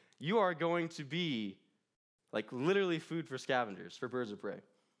me, you are going to be like literally food for scavengers, for birds of prey.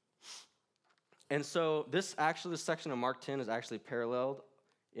 And so this section of Mark 10 is actually paralleled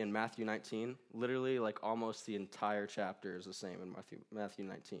in Matthew 19. Literally, like almost the entire chapter is the same in Matthew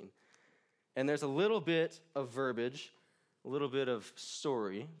 19. And there's a little bit of verbiage, a little bit of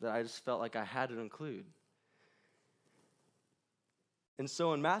story that I just felt like I had to include. And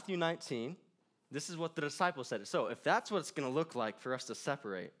so in Matthew 19, this is what the disciples said. So if that's what it's going to look like for us to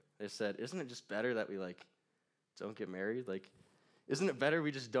separate, they said, isn't it just better that we don't get married? Isn't it better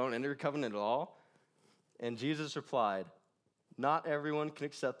we just don't enter a covenant at all? And Jesus replied, not everyone can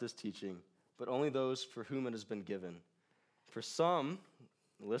accept this teaching, but only those for whom it has been given. For some,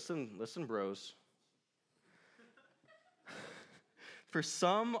 listen, bros. For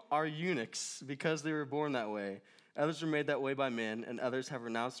some are eunuchs because they were born that way. Others were made that way by men, and others have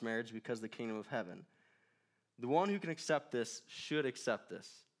renounced marriage because of the kingdom of heaven. The one who can accept this should accept this.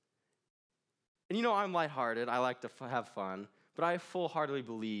 And I'm lighthearted. I like to have fun. But I full-heartedly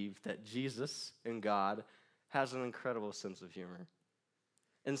believe that Jesus and God has an incredible sense of humor.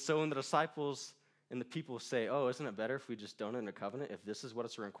 And so when the disciples and the people say, oh, isn't it better if we just don't enter a covenant, if this is what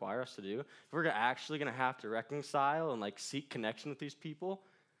it's going to require us to do? If we're actually going to have to reconcile and seek connection with these people,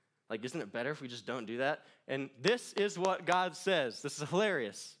 isn't it better if we just don't do that? And this is what God says. This is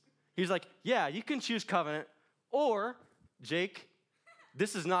hilarious. He's like, yeah, you can choose covenant, or, Jake,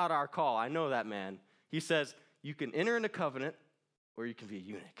 this is not our call. I know that, man. He says, you can enter into covenant, or you can be a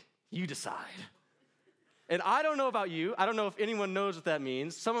eunuch. You decide. And I don't know about you. I don't know if anyone knows what that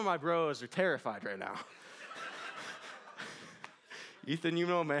means. Some of my bros are terrified right now. Ethan,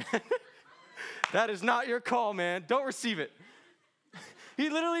 man. That is not your call, man. Don't receive it. He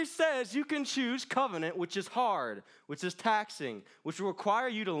literally says you can choose covenant, which is hard, which is taxing, which will require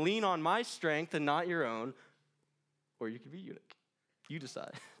you to lean on my strength and not your own, or you can be eunuch. You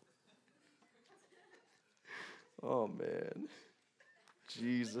decide. Oh, man.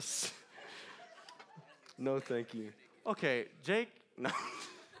 Jesus. No, thank you. Okay, Jake. No.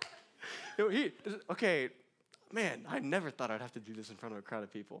 Okay, man, I never thought I'd have to do this in front of a crowd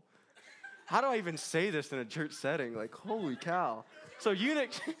of people. How do I even say this in a church setting? Holy cow. So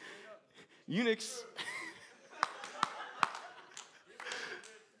eunuchs.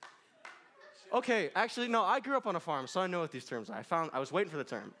 Okay, actually, no, I grew up on a farm, so I know what these terms are. I was waiting for the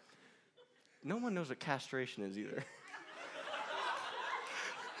term. No one knows what castration is either.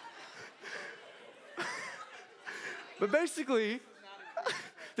 But basically,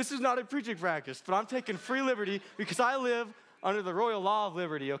 this is not a preaching practice, but I'm taking free liberty because I live under the royal law of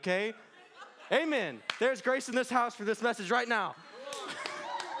liberty, okay? Amen. There's grace in this house for this message right now.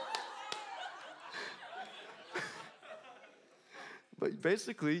 But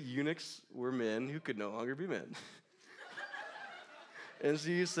basically, eunuchs were men who could no longer be men. And so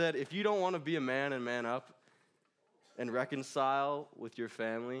he said, if you don't want to be a man and man up and reconcile with your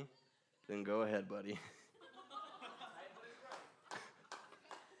family, then go ahead, buddy.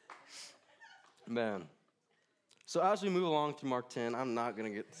 Man. So as we move along through Mark 10, I'm not going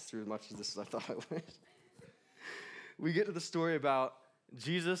to get through as much of this as I thought I would. We get to the story about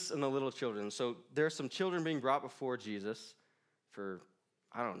Jesus and the little children. So there are some children being brought before Jesus for,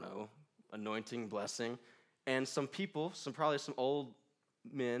 anointing, blessing. And some people, probably some old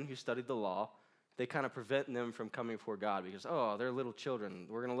men who studied the law, they kind of prevent them from coming before God because, they're little children.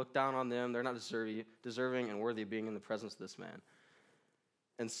 We're going to look down on them. They're not deserving and worthy of being in the presence of this man.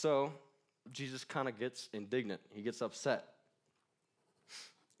 And so Jesus kind of gets indignant. He gets upset.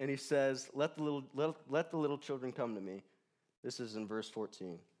 And he says, let the little children come to me. This is in verse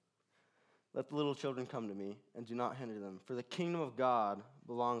 14. Let the little children come to me, and do not hinder them, for the kingdom of God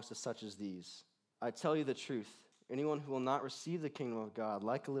belongs to such as these. I tell you the truth, anyone who will not receive the kingdom of God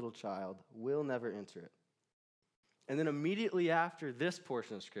like a little child will never enter it. And then immediately after this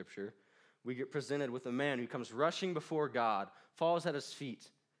portion of Scripture, we get presented with a man who comes rushing before God, falls at his feet.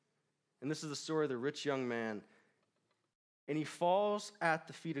 And this is the story of the rich young man. And he falls at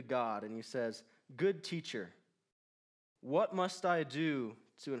the feet of God, and he says, good teacher, what must I do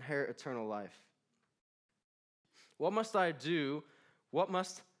to inherit eternal life? What must I do? What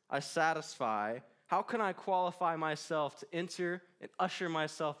must I satisfy? How can I qualify myself to enter and usher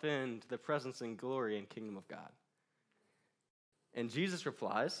myself into the presence and glory and kingdom of God? And Jesus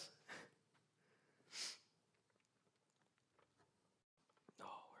replies, where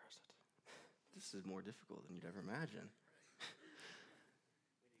is it? This is more difficult than you'd ever imagine.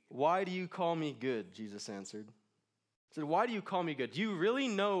 Why do you call me good? Jesus answered. He said, why do you call me good? Do you really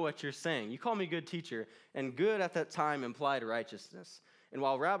know what you're saying? You call me good teacher, and good at that time implied righteousness. And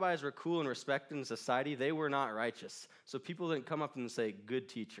while rabbis were cool and respected in society, they were not righteous. So people didn't come up and say, good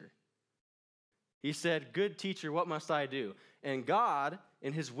teacher. He said, good teacher, what must I do? And God,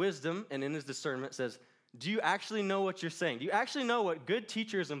 in his wisdom and in his discernment, says, Do you actually know what you're saying? Do you actually know what good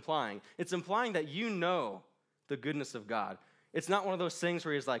teacher is implying? It's implying that you know the goodness of God. It's not one of those things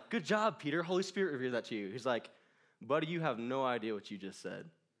where he's like, good job, Peter. Holy Spirit revealed that to you. He's like, buddy, you have no idea what you just said.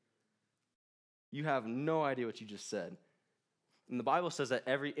 You have no idea what you just said. And the Bible says that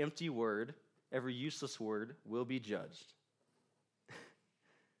every empty word, every useless word will be judged.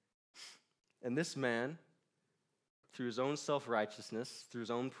 And this man, through his own self-righteousness, through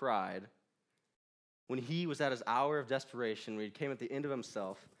his own pride, when he was at his hour of desperation, when he came at the end of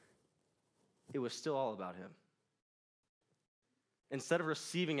himself, it was still all about him. Instead of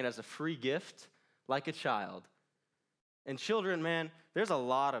receiving it as a free gift, like a child. And children, man, there's a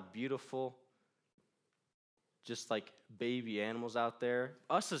lot of beautiful, just like baby animals out there.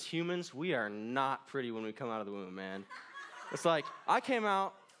 Us as humans, we are not pretty when we come out of the womb, man. It's like, I came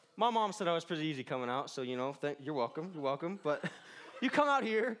out, my mom said I was pretty easy coming out, so, you're welcome. But you come out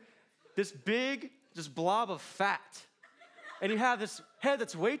here, this big, just blob of fat, and you have this head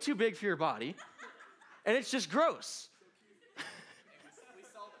that's way too big for your body, and it's just gross. We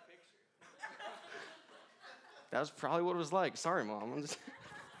saw the picture. That was probably what it was like. Sorry, Mom.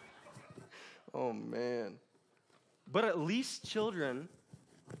 Oh, man. But at least children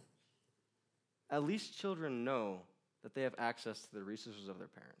know that they have access to the resources of their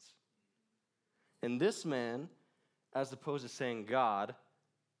parents. And this man, as opposed to saying, God,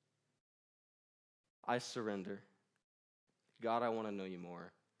 I surrender. God, I want to know you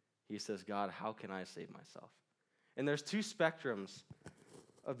more. He says, God, how can I save myself? And there's two spectrums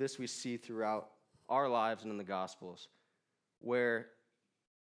of this we see throughout our lives and in the Gospels, where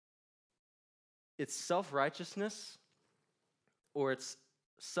it's self-righteousness or it's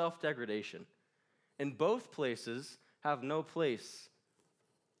self-degradation. And both places have no place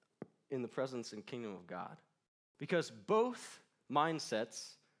in the presence and kingdom of God. Because both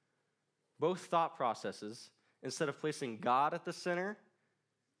mindsets, both thought processes, instead of placing God at the center,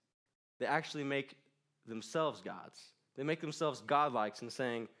 they actually make themselves gods. They make themselves godlikes and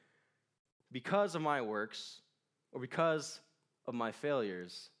saying, because of my works or because of my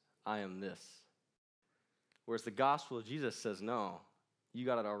failures, I am this. Whereas the gospel of Jesus says, no, you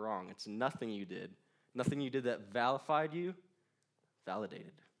got it all wrong. It's nothing you did. Nothing you did that validated. That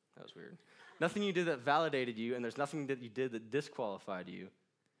was weird. Nothing you did that validated you, and there's nothing that you did that disqualified you.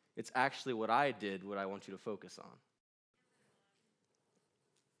 It's actually what I did, what I want you to focus on.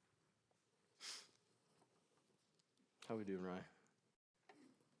 How we doing, Ryan?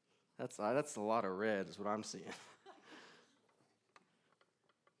 That's a lot of red is what I'm seeing.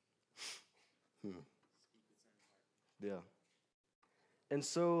 Yeah. And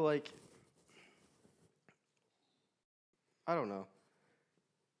so, I don't know.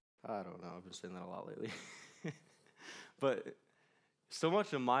 I've been saying that a lot lately. But so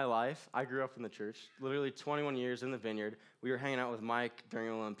much of my life, I grew up in the church, literally 21 years in the Vineyard. We were hanging out with Mike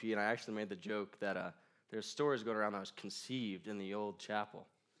during OLMP, and I actually made the joke that there's stories going around that I was conceived in the old chapel.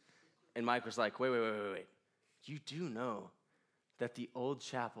 And Mike was like, wait. You do know that the old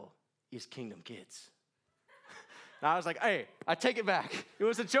chapel is Kingdom Kids. And I was like, hey, I take it back. It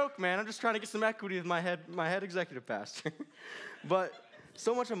was a joke, man. I'm just trying to get some equity with my head executive pastor. But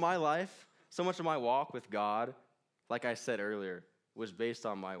so much of my life, so much of my walk with God, like I said earlier, was based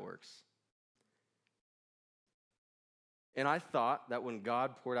on my works. And I thought that when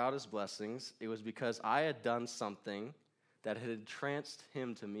God poured out his blessings, it was because I had done something that had entranced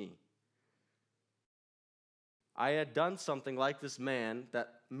him to me. I had done something like this man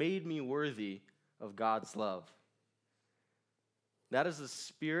that made me worthy of God's love. That is the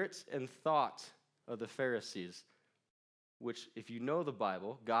spirit and thought of the Pharisees, which, if you know the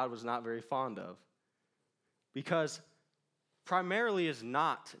Bible, God was not very fond of. Because primarily is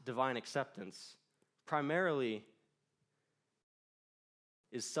not divine acceptance. Primarily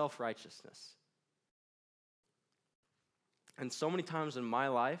is self-righteousness. And so many times in my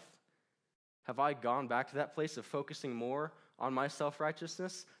life, have I gone back to that place of focusing more on my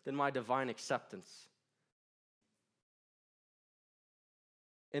self-righteousness than my divine acceptance.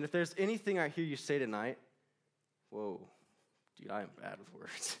 And if there's anything I hear you say tonight, whoa, dude, I am bad with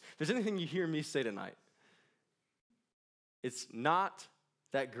words. If there's anything you hear me say tonight, it's not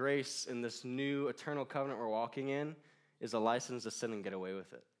that grace in this new eternal covenant we're walking in is a license to sin and get away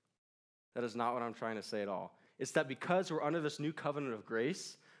with it. That is not what I'm trying to say at all. It's that because we're under this new covenant of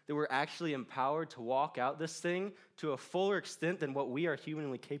grace, that we're actually empowered to walk out this thing to a fuller extent than what we are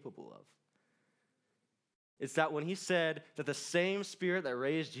humanly capable of. It's that when he said that the same Spirit that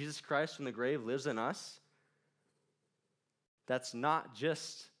raised Jesus Christ from the grave lives in us, that's not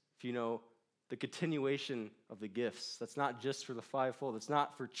just, the continuation of the gifts. That's not just for the fivefold. It's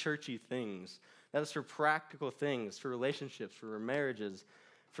not for churchy things. That is for practical things, for relationships, for marriages,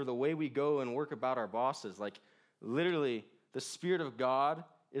 for the way we go and work about our bosses. Like, literally, the Spirit of God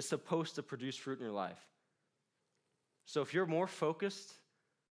is supposed to produce fruit in your life. So if you're more focused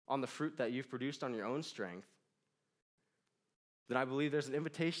on the fruit that you've produced on your own strength, then I believe there's an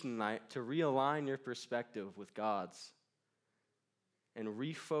invitation tonight to realign your perspective with God's and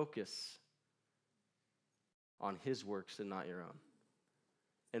refocus on His works and not your own.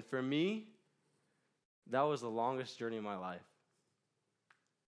 And for me, that was the longest journey of my life.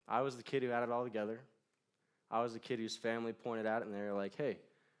 I was the kid who had it all together. I was the kid whose family pointed at it and they were like, hey,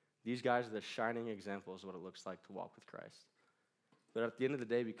 these guys are the shining examples of what it looks like to walk with Christ. But at the end of the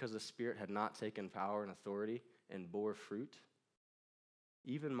day, because the Spirit had not taken power and authority and bore fruit,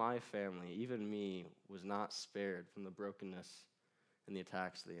 even my family, even me, was not spared from the brokenness and the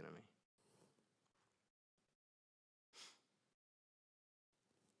attacks of the enemy.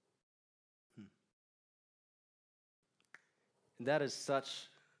 And that is such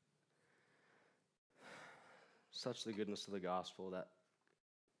the goodness of the gospel, that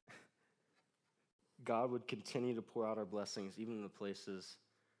God would continue to pour out our blessings even in the places,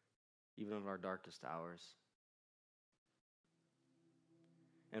 even of our darkest hours.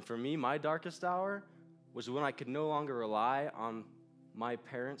 And for me, my darkest hour was when I could no longer rely on my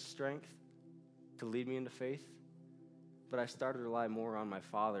parents' strength to lead me into faith, but I started to rely more on my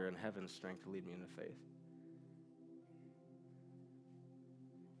Father in heaven's strength to lead me into faith.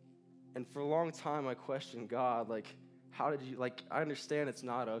 And for a long time, I questioned God, like, how did you, like, I understand it's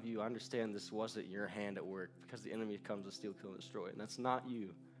not of you. I understand this wasn't your hand at work because the enemy comes to steal, kill, and destroy, and that's not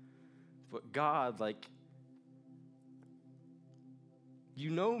you. But God, like, you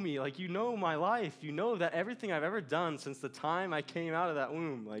know me, like, you know my life. You know that everything I've ever done since the time I came out of that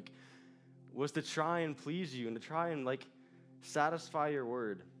womb, like, was to try and please you and to try and, like, satisfy your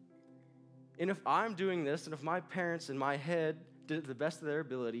word. And if I'm doing this, and if my parents in my head did it the best of their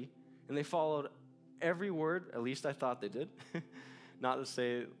ability, and they followed every word, at least I thought they did, not to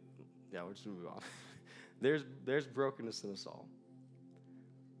say, yeah, we're just going to move on. There's brokenness in us all.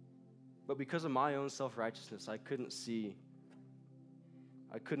 But because of my own self-righteousness, I couldn't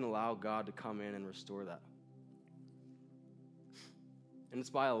allow God to come in and restore that. And it's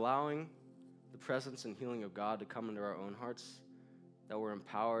by allowing the presence and healing of God to come into our own hearts that we're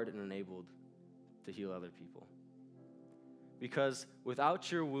empowered and enabled to heal other people. Because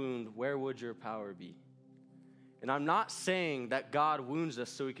without your wound, where would your power be? And I'm not saying that God wounds us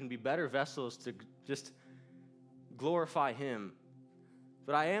so we can be better vessels to just glorify Him.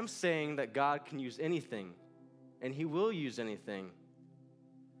 But I am saying that God can use anything, and He will use anything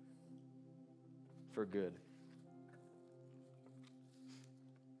for good.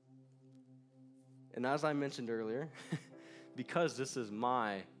 And as I mentioned earlier, because this is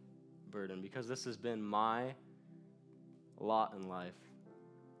my burden, because this has been my lot in life,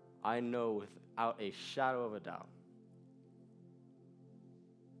 I know without a shadow of a doubt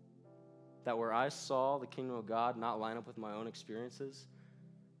that where I saw the kingdom of God not line up with my own experiences,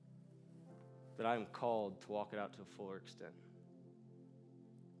 that I am called to walk it out to a fuller extent.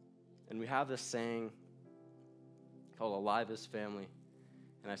 And we have this saying called Alive as Family.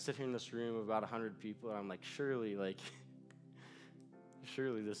 And I sit here in this room of about 100 people, and I'm like, surely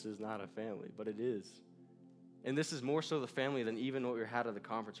this is not a family, but it is. And this is more so the family than even what we had at the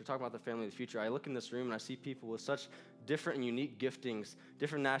conference. We're talking about the family of the future. I look in this room and I see people with such different and unique giftings,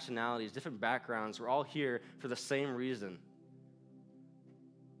 different nationalities, different backgrounds. We're all here for the same reason.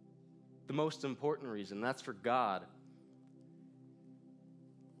 The most important reason, that's for God.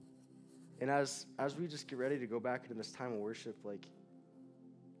 And as we just get ready to go back into this time of worship, like,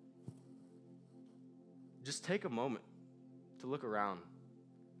 just take a moment to look around.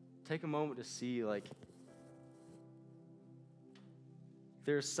 Take a moment to see, like,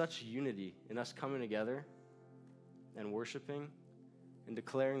 there's such unity in us coming together and worshiping and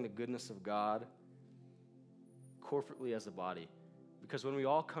declaring the goodness of God corporately as a body. Because when we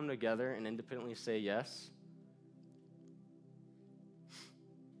all come together and independently say yes,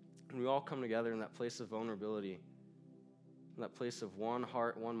 and we all come together in that place of vulnerability, in that place of one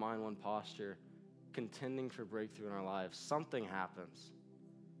heart, one mind, one posture, contending for breakthrough in our lives, something happens.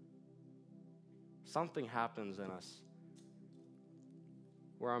 Something happens in us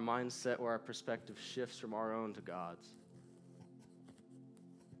where our mindset, where our perspective shifts from our own to God's.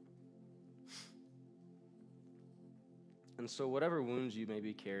 And so whatever wounds you may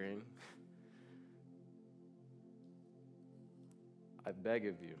be carrying, I beg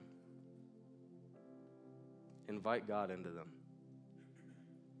of you, invite God into them.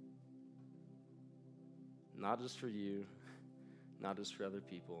 Not just for you, not just for other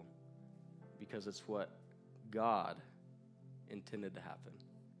people, because it's what God intended to happen.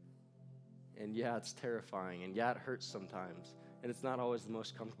 And yeah, it's terrifying, and yeah, it hurts sometimes, and it's not always the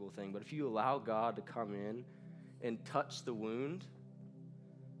most comfortable thing, but if you allow God to come in and touch the wound,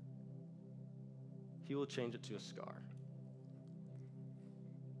 he will change it to a scar.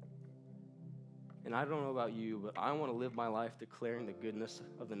 And I don't know about you, but I want to live my life declaring the goodness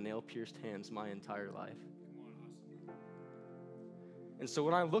of the nail-pierced hands my entire life. And so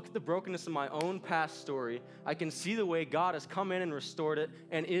when I look at the brokenness of my own past story, I can see the way God has come in and restored it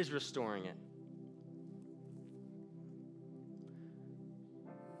and is restoring it.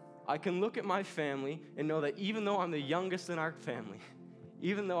 I can look at my family and know that even though I'm the youngest in our family,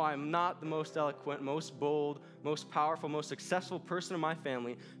 even though I'm not the most eloquent, most bold, most powerful, most successful person in my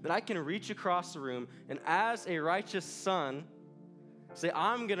family, that I can reach across the room and as a righteous son, say,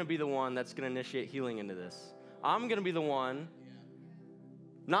 I'm going to be the one that's going to initiate healing into this. I'm going to be the one,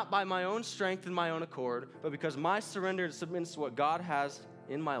 not by my own strength and my own accord, but because my surrender submits to what God has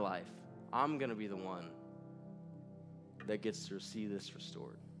in my life, I'm going to be the one that gets to see this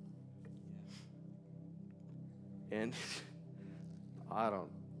restored. And I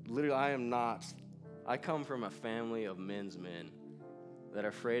come from a family of men's men that are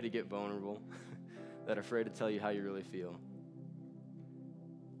afraid to get vulnerable, that are afraid to tell you how you really feel.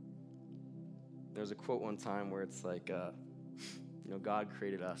 There was a quote one time where it's like, God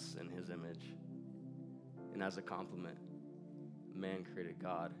created us in his image. And as a compliment, man created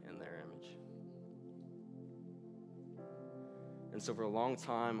God in their image. And so for a long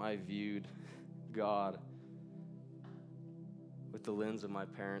time, I viewed God with the lens of my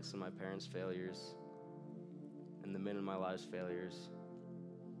parents and my parents' failures and the men in my life's failures.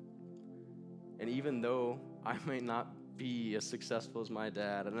 And even though I may not be as successful as my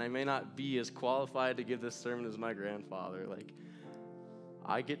dad, and I may not be as qualified to give this sermon as my grandfather,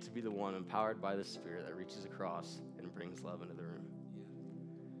 I get to be the one empowered by the Spirit that reaches across and brings love into the room.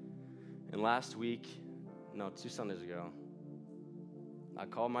 And last week, 2 Sundays ago, I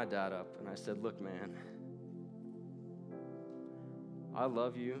called my dad up and I said, look, man, I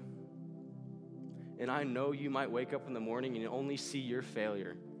love you, and I know you might wake up in the morning and you only see your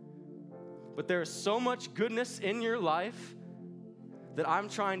failure. But there is so much goodness in your life that I'm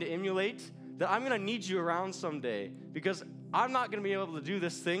trying to emulate that I'm going to need you around someday because I'm not going to be able to do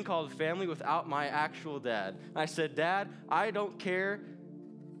this thing called family without my actual dad. And I said, Dad, I don't care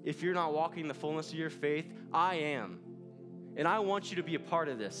if you're not walking the fullness of your faith. I am. And I want you to be a part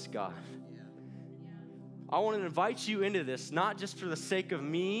of this, God. I want to invite you into this, not just for the sake of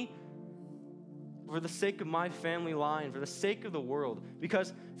me, for the sake of my family line, for the sake of the world.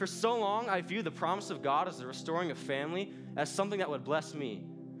 Because for so long, I viewed the promise of God as the restoring of family as something that would bless me.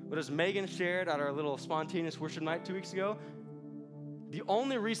 But as Megan shared at our little spontaneous worship night 2 weeks ago, the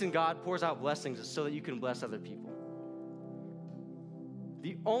only reason God pours out blessings is so that you can bless other people.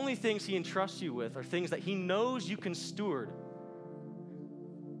 The only things he entrusts you with are things that he knows you can steward.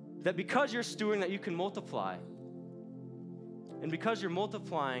 That because you're stewarding, that you can multiply. And because you're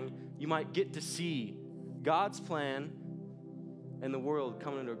multiplying, you might get to see God's plan and the world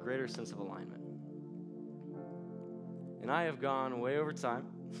come into a greater sense of alignment. And I have gone way over time.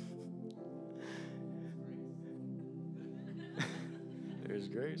 There's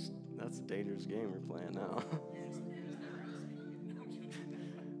grace. That's a dangerous game we're playing now.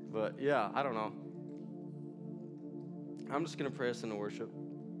 But yeah, I don't know. I'm just going to pray us into worship.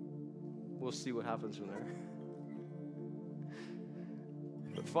 We'll see what happens from there.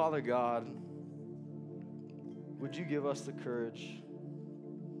 But Father God, would you give us the courage?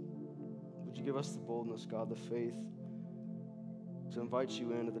 Would you give us the boldness, God, the faith to invite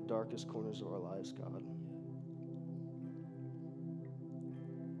you into the darkest corners of our lives, God?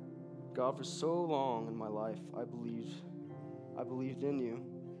 God, for so long in my life, I believed in you.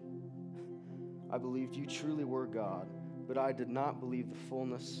 I believed you truly were God, but I did not believe the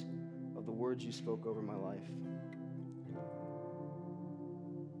fullness of the words you spoke over my life.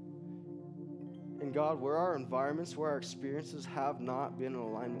 And God, where our environments, where our experiences have not been in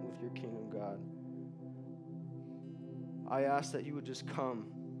alignment with your kingdom, God, I ask that you would just come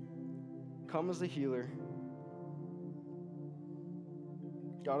as the healer,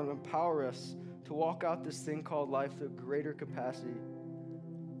 God, and empower us to walk out this thing called life to a greater capacity.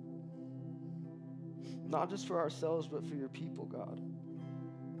 Not just for ourselves, but for your people, God.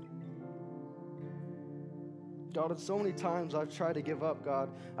 God, and so many times I've tried to give up, God.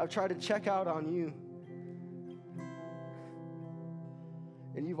 I've tried to check out on you.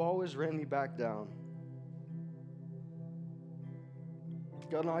 And you've always ran me back down.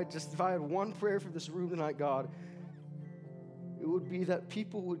 God, and if I had one prayer for this room tonight, God, it would be that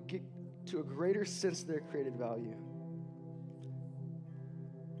people would to a greater sense of their created value.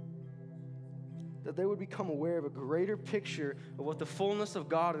 That they would become aware of a greater picture of what the fullness of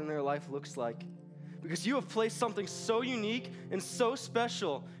God in their life looks like. Because you have placed something so unique and so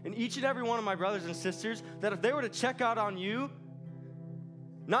special in each and every one of my brothers and sisters that if they were to check out on you,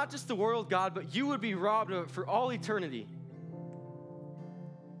 not just the world, God, but you would be robbed of it for all eternity.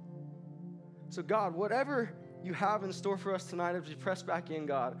 So God, whatever you have in store for us tonight as we press back in,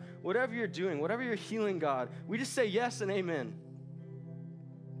 God, whatever you're doing, whatever you're healing, God, we just say yes and amen.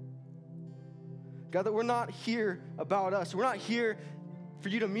 God, that we're not here about us. We're not here for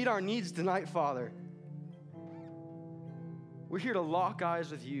you to meet our needs tonight, Father. We're here to lock eyes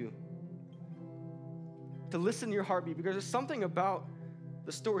with you, to listen to your heartbeat, because there's something about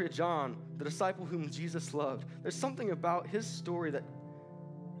the story of John, the disciple whom Jesus loved. There's something about his story that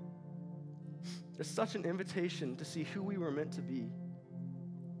is such an invitation to see who we were meant to be.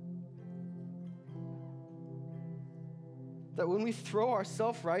 That when we throw our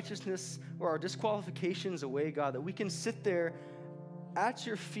self-righteousness or our disqualifications away, God, that we can sit there at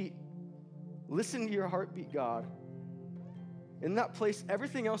your feet, listen to your heartbeat, God. In that place,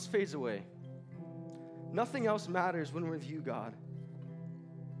 everything else fades away. Nothing else matters when we're with you, God.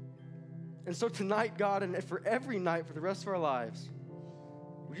 And so tonight, God, and for every night for the rest of our lives,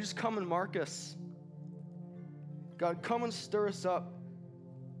 would you just come and mark us? God, come and stir us up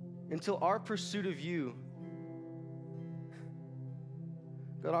until our pursuit of you,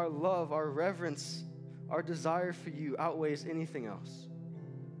 God, our love, our reverence, our desire for you outweighs anything else.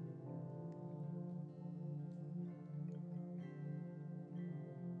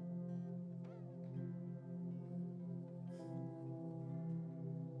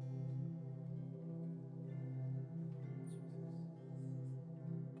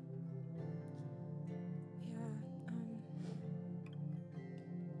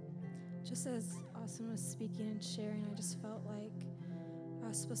 Just as Austin was speaking and sharing, I just felt like I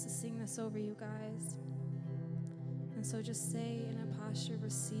was supposed to sing this over you guys. And so just stay in a posture of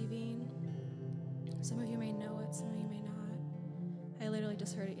receiving. Some of you may know it, some of you may not. I literally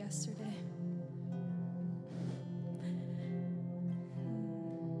just heard it yesterday.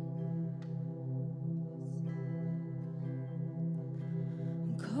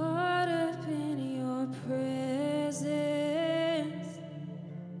 I'm caught up in your presence.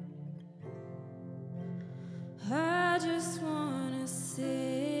 I just want to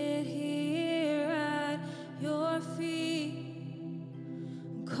sit here at your feet.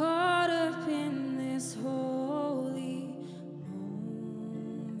 I'm caught up in this holy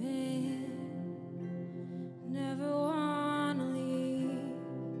moment. Never want to leave.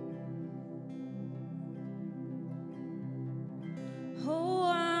 Oh,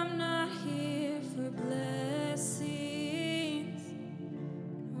 I'm not here for blessings.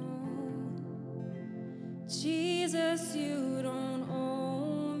 No. Jesus, you don't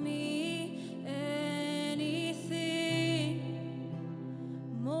owe me anything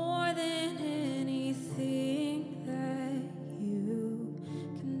more than anything that you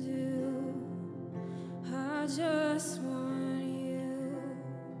can do. I just want you.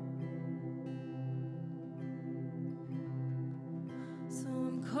 So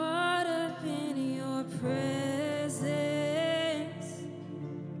I'm caught up in your presence.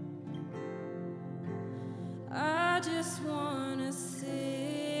 I just want to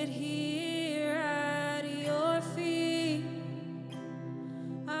sit here at your feet.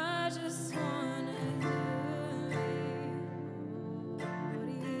 I just want to hear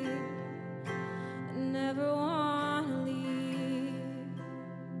you. I never want to leave.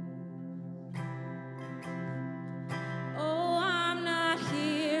 Oh, I'm not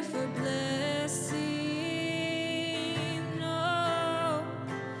here for blessing. No,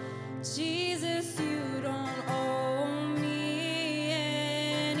 Jesus, you don't owe me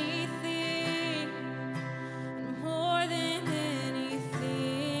anything more than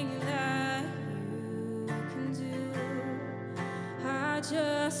anything that you can do. I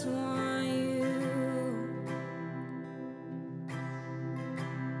just want you.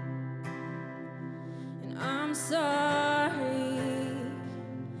 And I'm sorry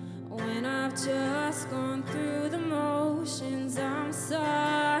when I've just gone through the motions. I'm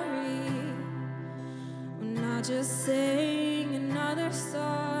sorry when I just sang another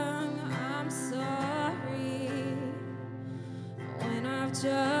song. I'm sorry when I've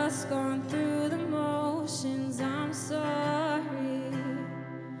just gone through the motions. I'm sorry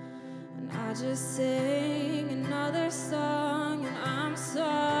when I just sang another song. And I'm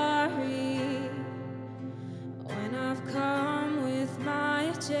sorry when I've come with my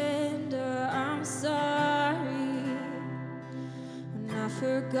agenda. I'm sorry when I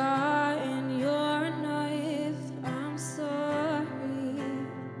forgot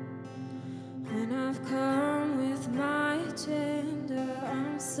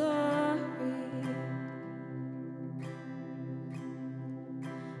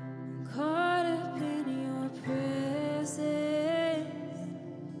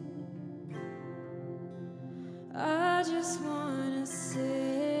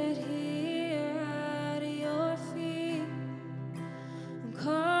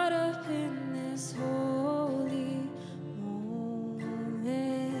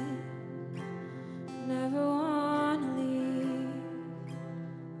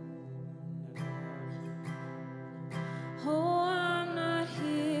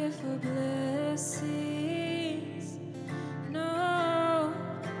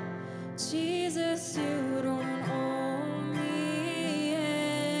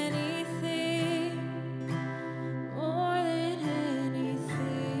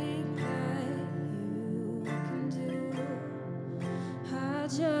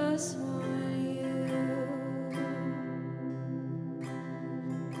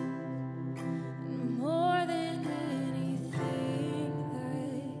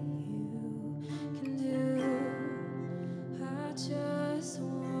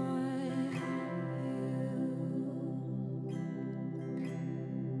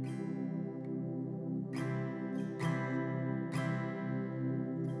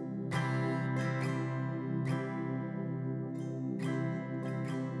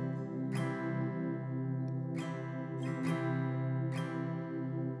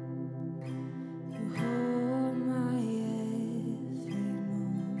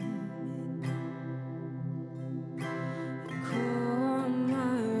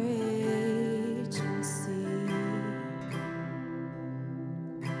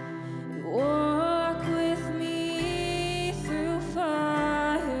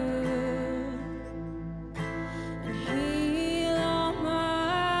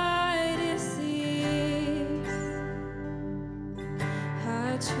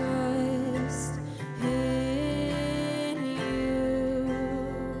trust in you.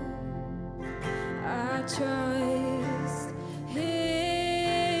 I trust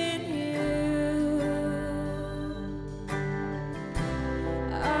in you.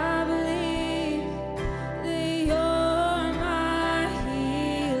 I believe that you're my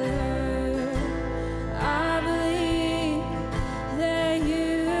healer. I believe that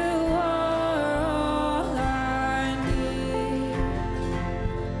you are all I need.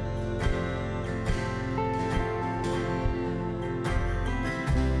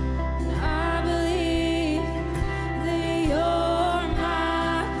 I believe that you're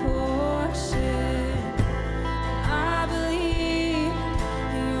my portion. I believe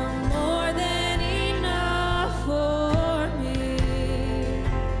you're more than enough for me.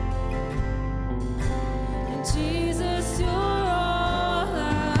 And Jesus, you're all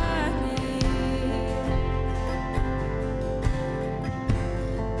I need.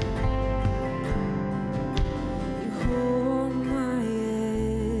 You hold my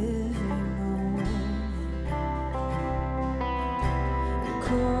every moment. You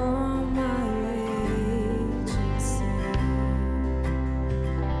calm my raging sea.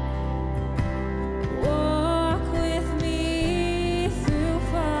 Walk with me through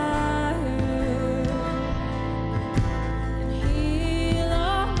fire and heal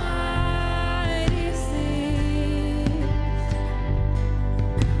all my disease.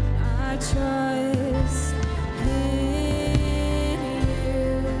 I trust in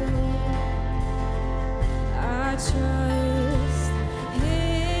you. I trust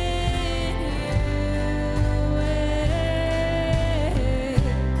in you.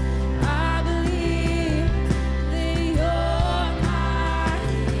 I believe that you're my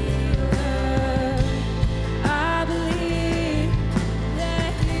healer. I believe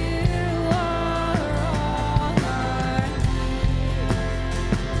that you are all I need.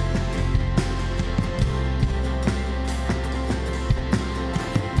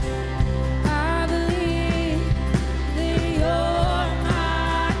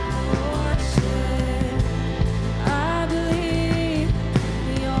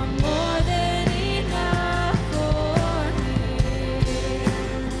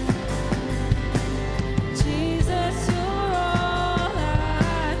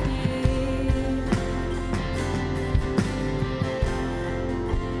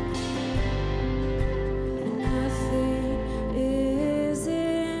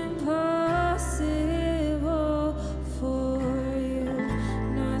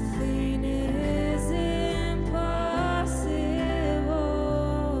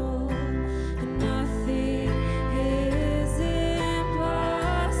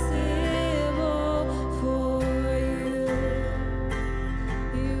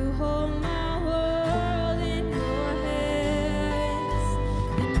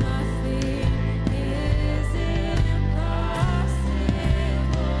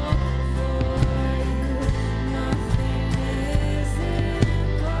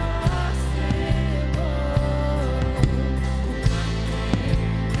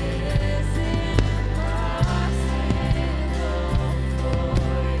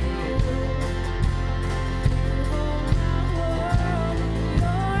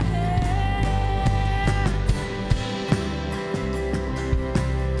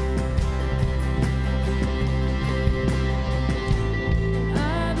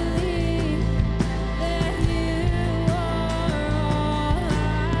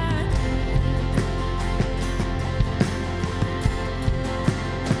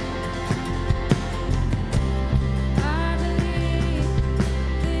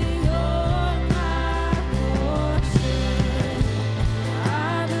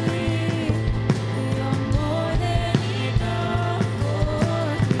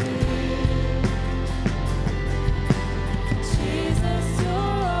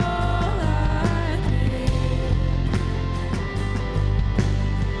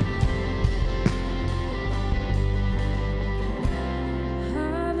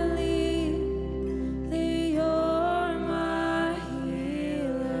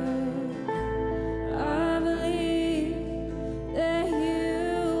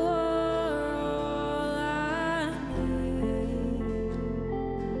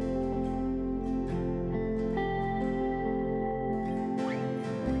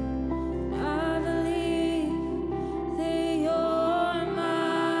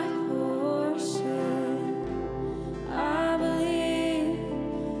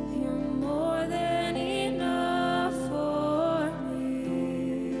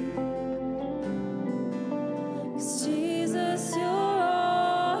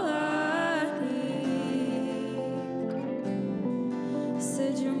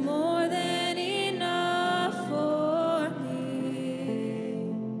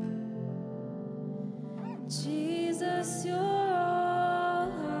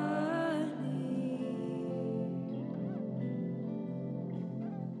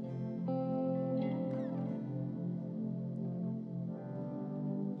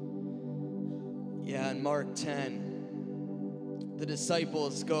 Yeah, in Mark 10, the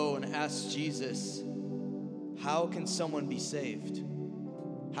disciples go and ask Jesus, how can someone be saved?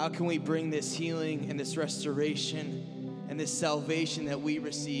 How can we bring this healing and this restoration and this salvation that we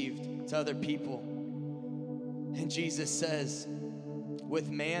received to other people? And Jesus says, with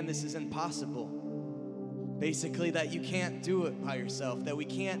man, this is impossible. Basically, that you can't do it by yourself, that we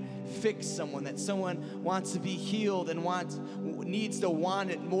can't fix someone, that someone wants to be healed and needs to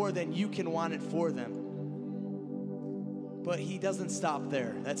want it more than you can want it for them. But he doesn't stop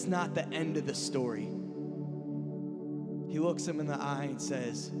there. That's not the end of the story. He looks him in the eye and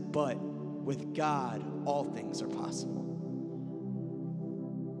says, but with God, all things are possible.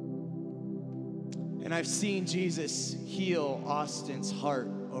 And I've seen Jesus heal Austin's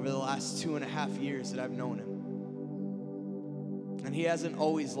heart over the last 2.5 years that I've known him. And he hasn't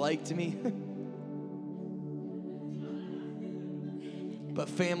always liked me. But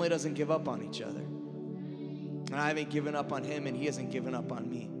family doesn't give up on each other. And I haven't given up on him, and he hasn't given up on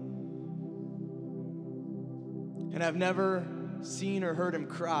me. And I've never seen or heard him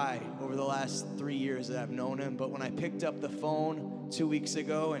cry over the last 3 years that I've known him. But when I picked up the phone 2 weeks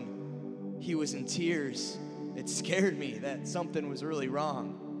ago and he was in tears, it scared me that something was really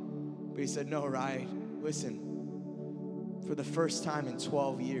wrong. But he said, no, Rye, listen, for the first time in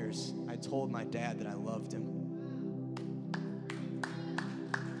 12 years, I told my dad that I loved him.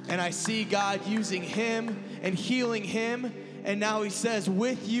 And I see God using him and healing him. And now he says,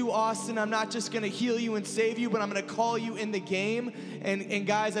 with you, Austin, I'm not just going to heal you and save you, but I'm going to call you in the game. And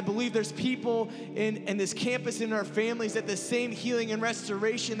guys, I believe there's people in this campus, in our families, that the same healing and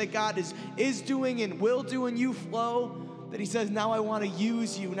restoration that God is doing and will do in you, Flo, that he says, now I want to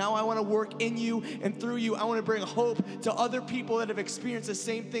use you. Now I want to work in you and through you. I want to bring hope to other people that have experienced the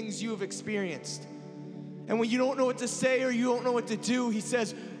same things you have experienced. And when you don't know what to say or you don't know what to do, he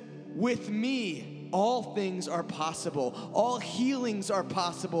says, with me, all things are possible. All healings are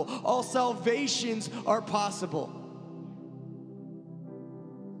possible. All salvations are possible.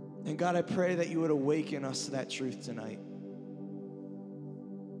 And God, I pray that you would awaken us to that truth tonight.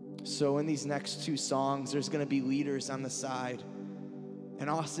 So in these next 2 songs, there's going to be leaders on the side. And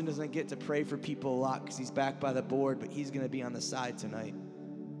Austin doesn't get to pray for people a lot because he's back by the board, but he's going to be on the side tonight.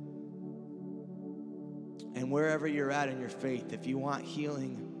 And wherever you're at in your faith, if you want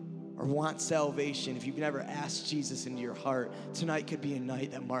healing or want salvation, if you've never asked Jesus into your heart, tonight could be a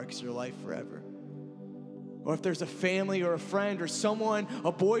night that marks your life forever. Or if there's a family or a friend or someone,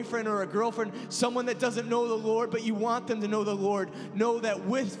 a boyfriend or a girlfriend, someone that doesn't know the Lord, but you want them to know the Lord, know that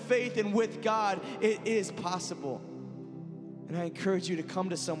with faith and with God, it is possible. And I encourage you to come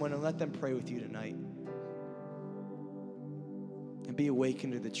to someone and let them pray with you tonight. And be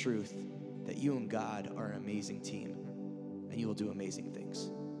awakened to the truth that you and God are an amazing team, and you will do amazing things.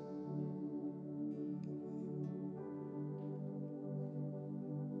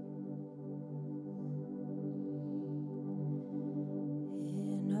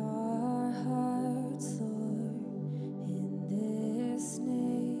 In our hearts, Lord, in this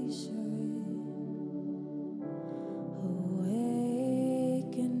nation,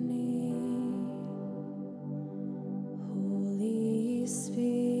 awakening, Holy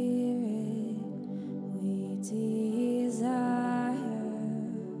Spirit, we desire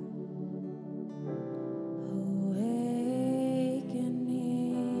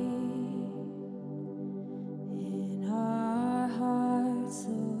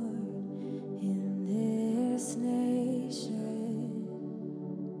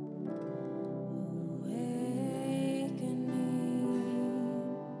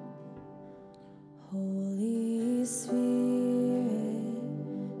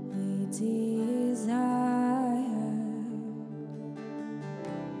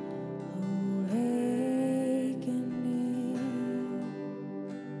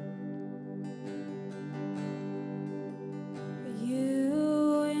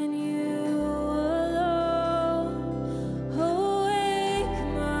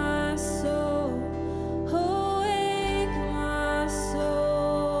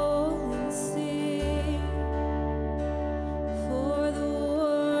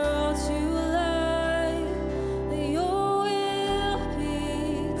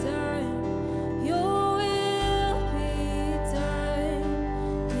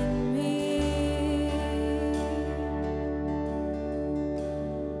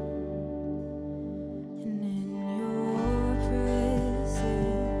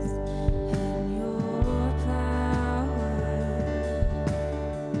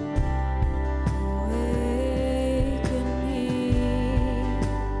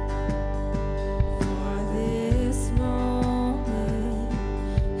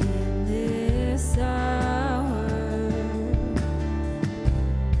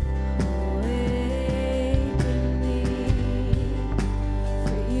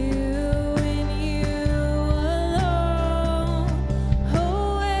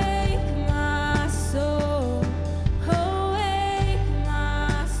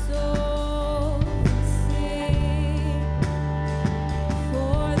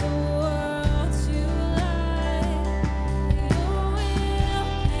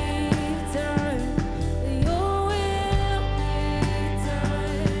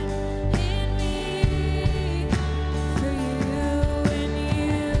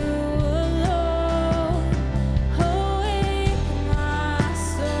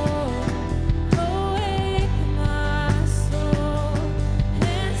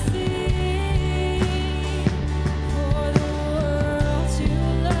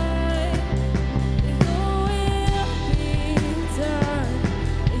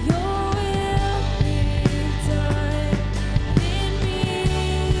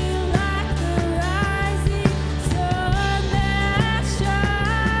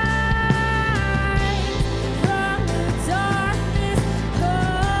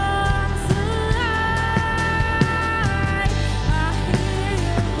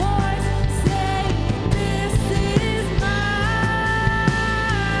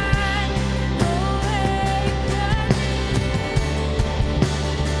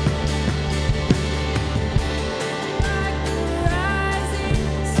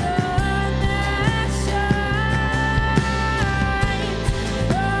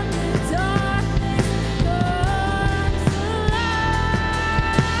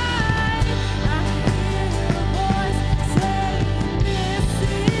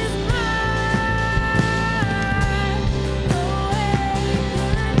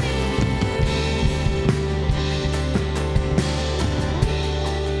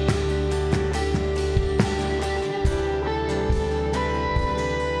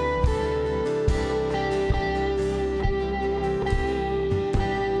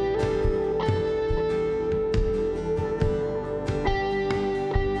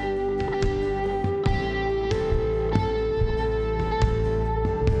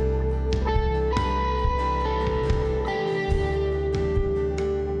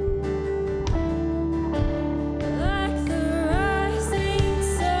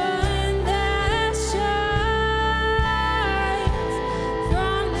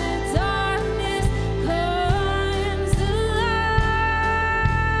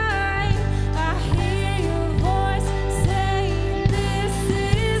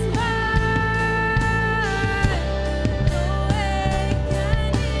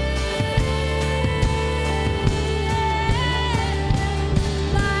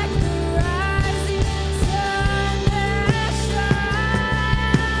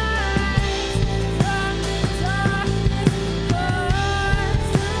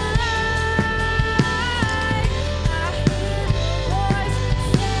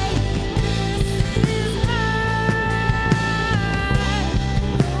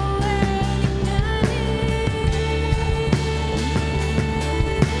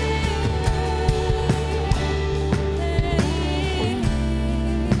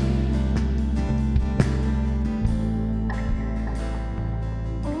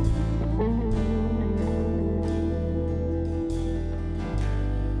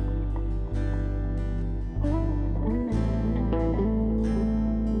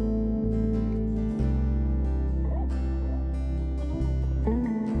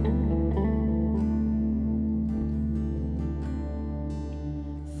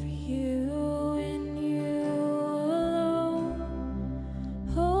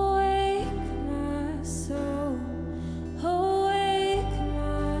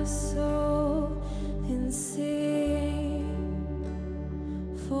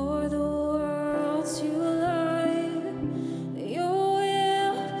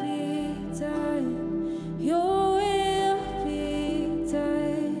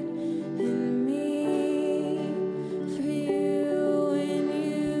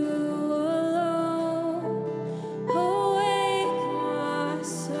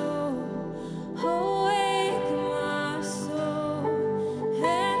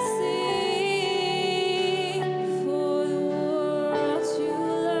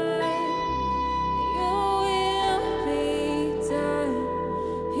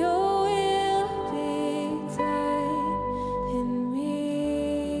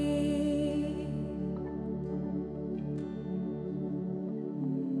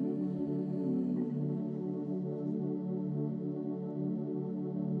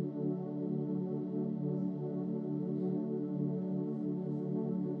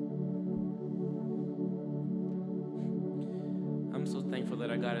that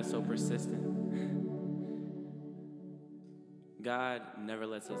our God is so persistent. God never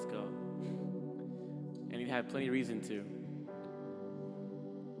lets us go. And He had plenty of reason to.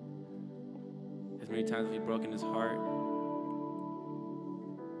 As many times we've broken His heart.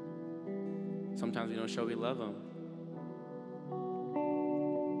 Sometimes we don't show we love Him.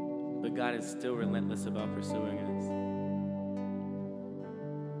 But God is still relentless about pursuing us.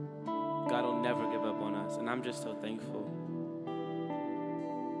 God will never give up on us, and I'm just so thankful.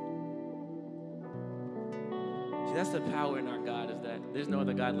 See, that's the power in our God, is that there's no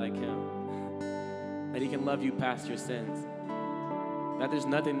other God like Him. That He can love you past your sins. That there's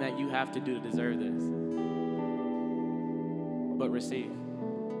nothing that you have to do to deserve this, but receive.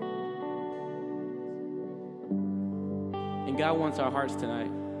 And God wants our hearts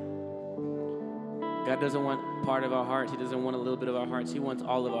tonight. God doesn't want part of our hearts. He doesn't want a little bit of our hearts. He wants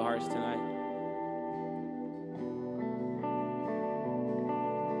all of our hearts tonight.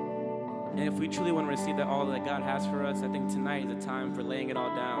 And if we truly want to receive all that God has for us, I think tonight is a time for laying it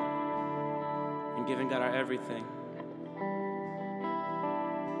all down and giving God our everything.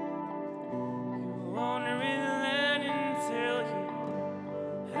 You won't relent until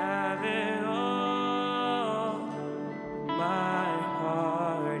you have it all. My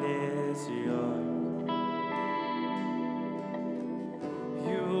heart is yours.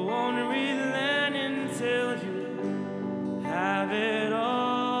 You won't relent until you have it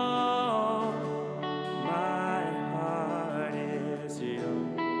all. My heart is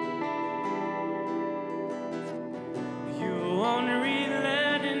yours.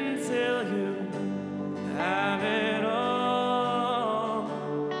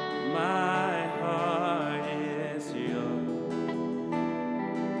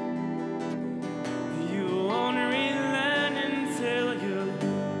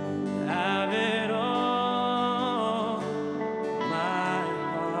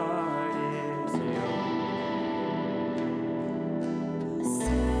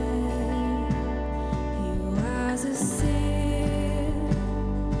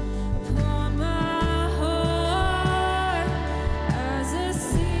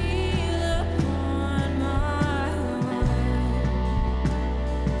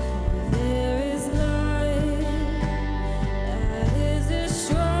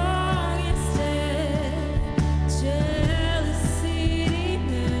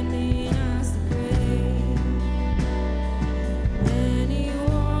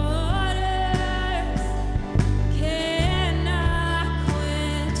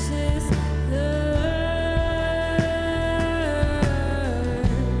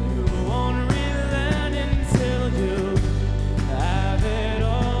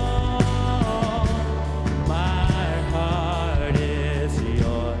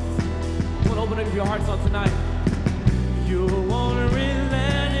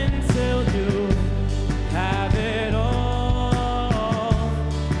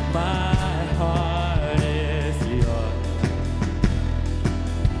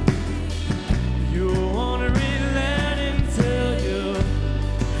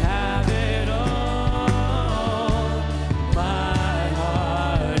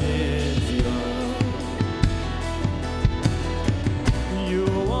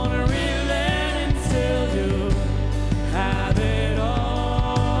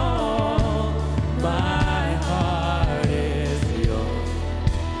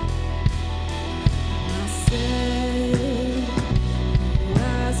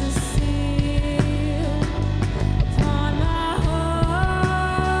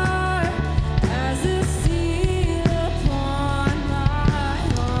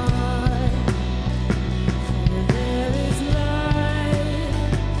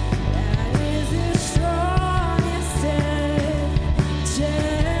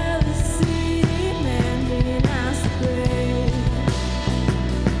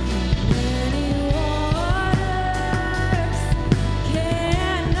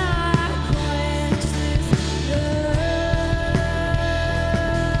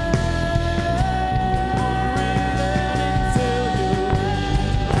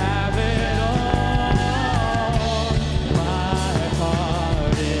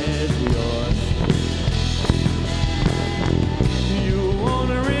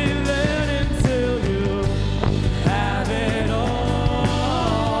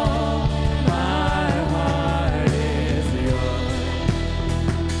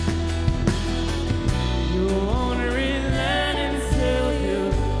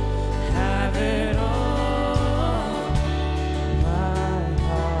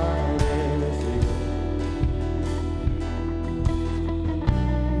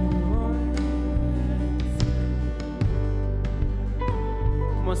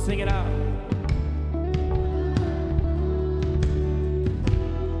 sing it out.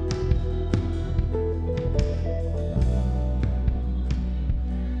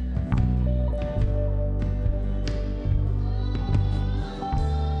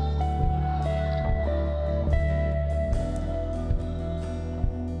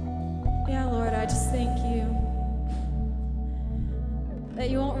 Yeah, Lord, I just thank you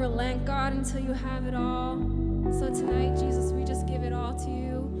that you won't relent, God, until you have it all. So tonight, Jesus, we just give it all to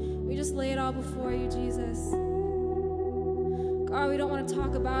you. We just lay it all before you, Jesus. God, we don't want to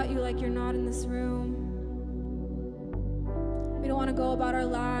talk about you like you're not in this room. We don't want to go about our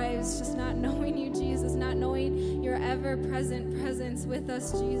lives just not knowing you, Jesus, not knowing your ever-present presence with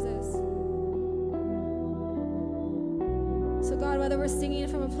us, Jesus. So God, whether we're singing it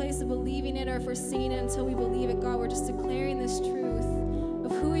from a place of believing it or if we're singing it until we believe it, God, we're just declaring this truth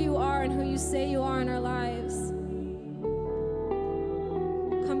of who you are and who you say you are in our lives.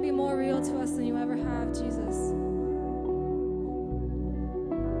 Come be more real to us than you ever have, Jesus.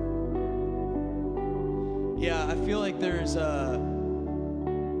 Yeah, I feel like there's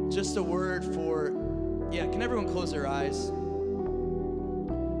just a word for, can everyone close their eyes?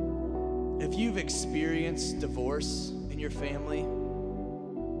 If you've experienced divorce in your family,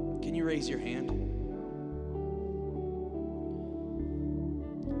 can you raise your hand?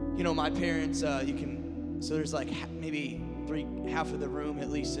 You know, my parents, so there's like maybe half of the room at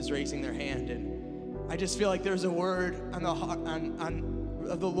least is raising their hand, and I just feel like there's a word on the heart,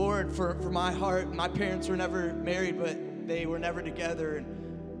 of the Lord for my heart. My parents were never married, but they were never together, and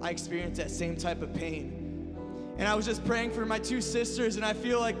I experienced that same type of pain. And I was just praying for my two sisters, and I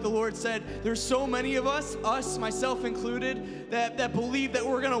feel like the Lord said, there's so many of us, myself included, that believe that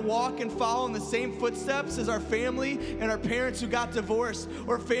we're gonna walk and follow in the same footsteps as our family and our parents who got divorced,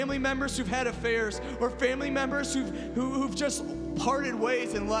 or family members who've had affairs, or family members who've just parted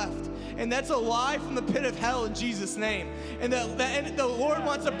ways and left. And that's a lie from the pit of hell in Jesus' name. And the Lord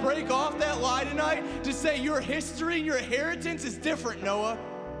wants to break off that lie tonight to say your history and your inheritance is different, Noah.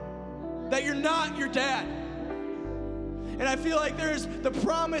 That you're not your dad. And I feel like there's the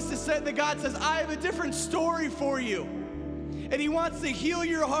promise that God says, I have a different story for you. And he wants to heal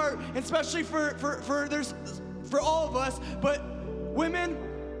your heart, especially for all of us. But women,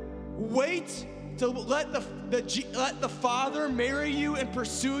 wait to let the Father marry you and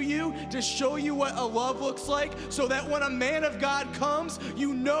pursue you to show you what a love looks like, so that when a man of God comes,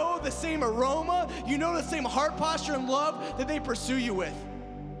 you know the same aroma, you know the same heart posture and love that they pursue you with.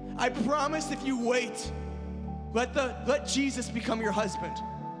 I promise if you wait, let Jesus become your husband.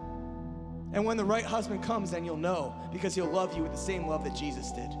 And when the right husband comes, then you'll know, because he'll love you with the same love that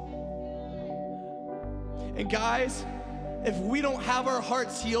Jesus did. And guys, if we don't have our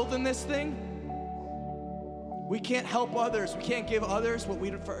hearts healed in this thing, we can't help others. We can't give others what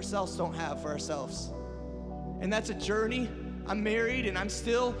we for ourselves don't have for ourselves. And that's a journey. I'm married, and I'm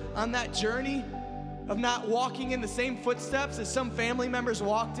still on that journey of not walking in the same footsteps as some family members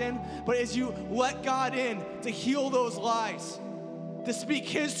walked in, but as you let God in to heal those lies, to speak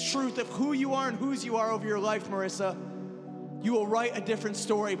his truth of who you are and whose you are over your life, Marissa, you will write a different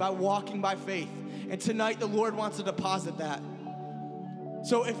story by walking by faith. And tonight the Lord wants to deposit that.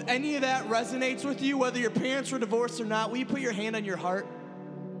 So if any of that resonates with you, whether your parents were divorced or not, will you put your hand on your heart?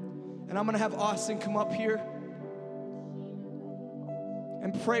 And I'm gonna have Austin come up here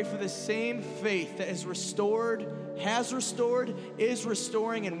and pray for the same faith that is restored, has restored, is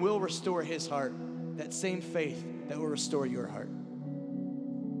restoring, and will restore his heart. That same faith that will restore your heart.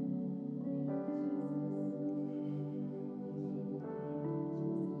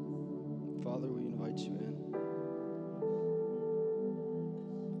 Father, we invite you in.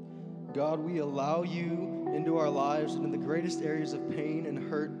 God, we allow you into our lives and in the greatest areas of pain and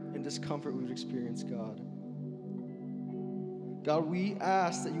hurt and discomfort we've experienced, God. God, we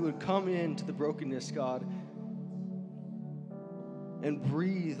ask that you would come into the brokenness, God, and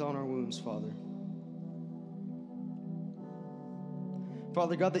breathe on our wounds, Father.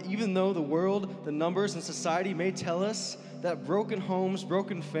 Father God, that even though the world, the numbers, and society may tell us that broken homes,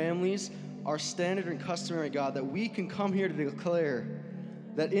 broken families are standard and customary, God, that we can come here to declare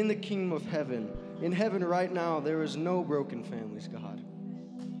that in the kingdom of heaven, in heaven right now, there is no broken families, God.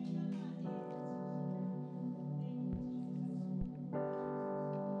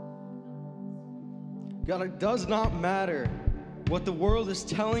 God, it does not matter what the world is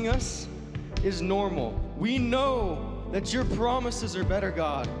telling us is normal. We know that your promises are better,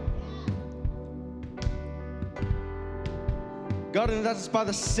 God. God, and that's by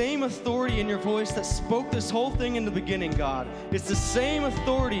the same authority in your voice that spoke this whole thing in the beginning, God. It's the same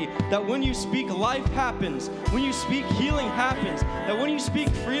authority that when you speak, life happens. When you speak, healing happens. That when you speak,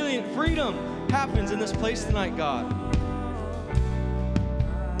 freedom happens in this place tonight, God.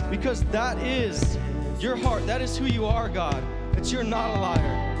 Because that is your heart. That is who you are, God. That you're not a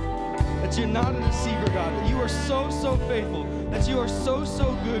liar. That you're not a deceiver, God. That you are so, so faithful. That you are so,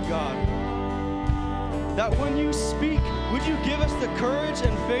 so good, God. That when you speak, would you give us the courage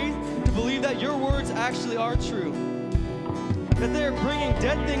and faith to believe that your words actually are true? That they are bringing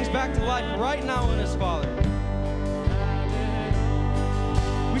dead things back to life right now in us, Father.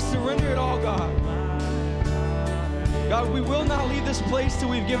 We surrender it all, God. God, we will not leave this place till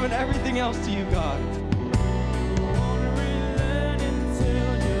we've given everything else to you, God.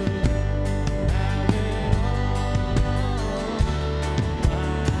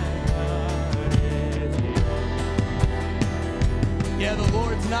 Yeah, the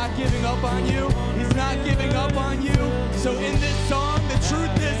Lord's not giving up on you. He's not giving up on you. So in this song, the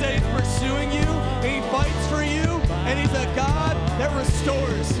truth is that he's pursuing you, and he fights for you, and he's a God that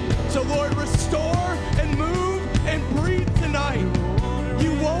restores. So Lord, restore and move and breathe tonight.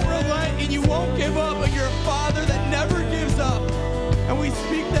 You won't relent and you won't give up, but you're a Father that never gives up. And we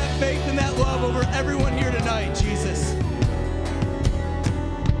speak that faith and that love over everyone here tonight, Jesus.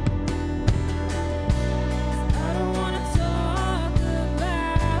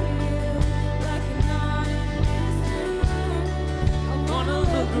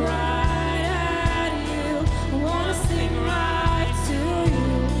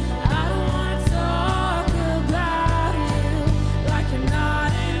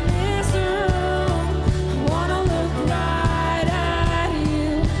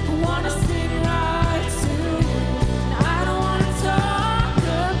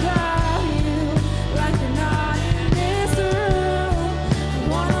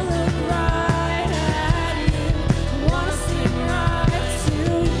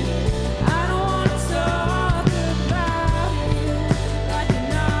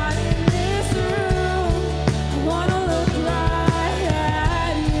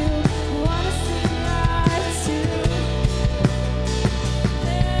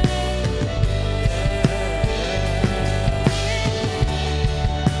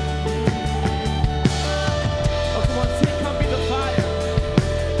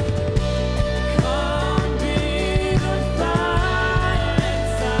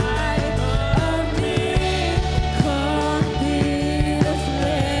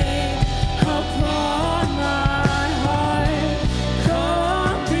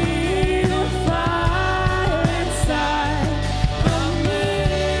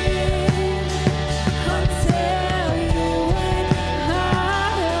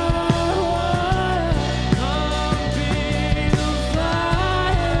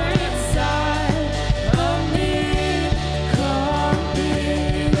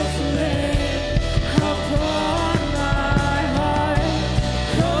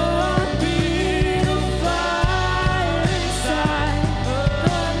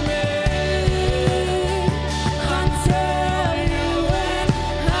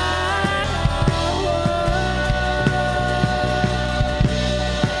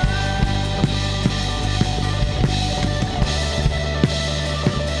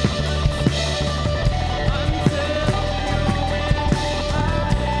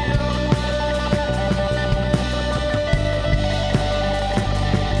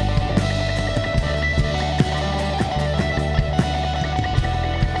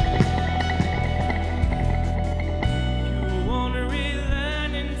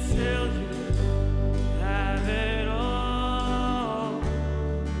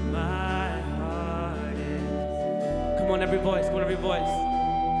 Come on, every voice. Come on, every voice.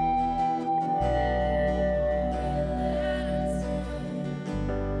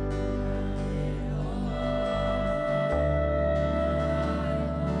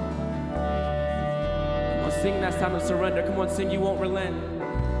 Come on, sing that sound of surrender. Come on, sing You Won't Relent.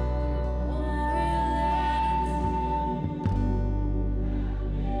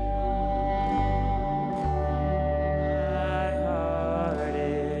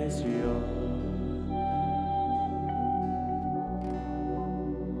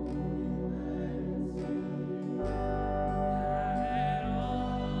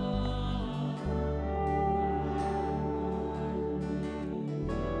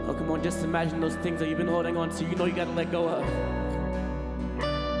 Oh, come on, just imagine those things that you've been holding on to. You know you gotta let go of.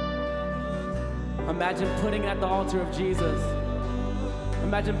 Imagine putting it at the altar of Jesus.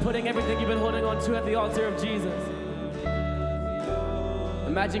 Imagine putting everything you've been holding on to at the altar of Jesus.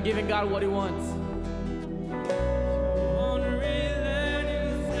 Imagine giving God what He wants. Won't relent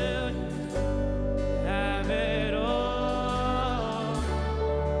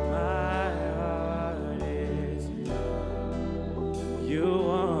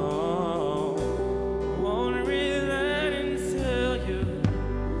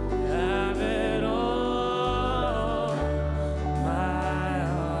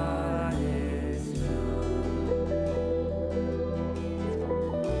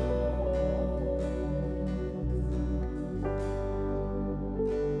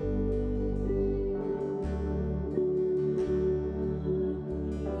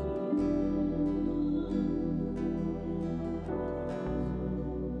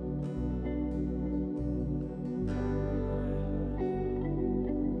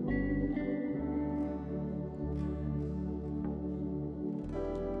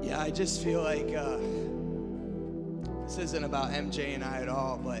Yeah, I just feel like this isn't about MJ and I at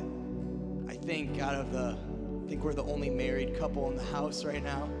all, but I think we're the only married couple in the house right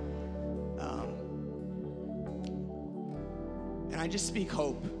now. And I just speak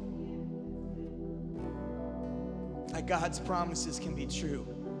hope. That God's promises can be true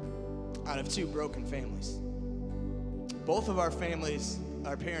out of two broken families. Both of our families,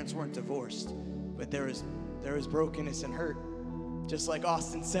 our parents weren't divorced, but there was brokenness and hurt. Just like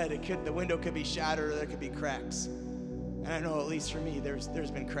Austin said, the window could be shattered or there could be cracks. And I know, at least for me, there's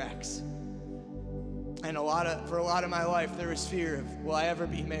been cracks. And for a lot of my life, there was fear of, will I ever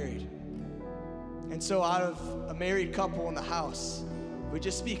be married? And so out of a married couple in the house, we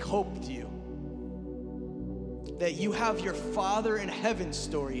just speak hope to you. That you have your Father in heaven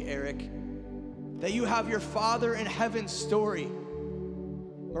story, Eric. That you have your Father in heaven story,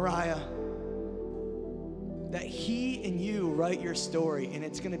 Mariah. That He and you write your story, and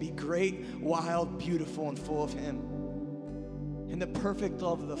it's going to be great, wild, beautiful, and full of Him. And the perfect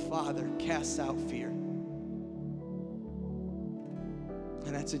love of the Father casts out fear.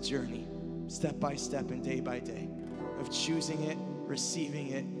 And that's a journey, step by step and day by day, of choosing it, receiving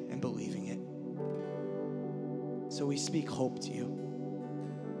it, and believing it. So we speak hope to you.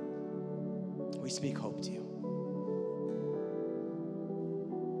 We speak hope to you.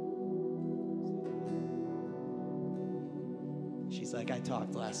 She's like, I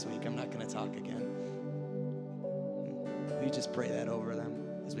talked last week. I'm not going to talk again. Will you just pray that over them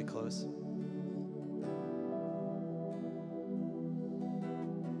as we close?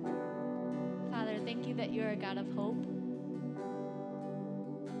 Father, thank you that you're a God of hope.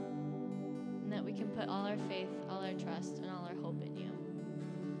 And that we can put all our faith, all our trust, and all our hope in you.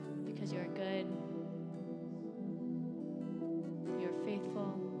 Because you're good. You're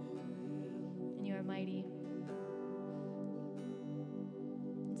faithful. And you are mighty.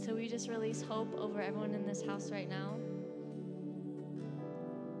 So we just release hope over everyone in this house right now.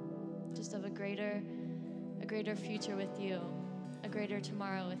 Just of a greater future with you, a greater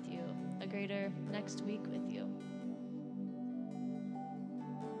tomorrow with you, a greater next week with you.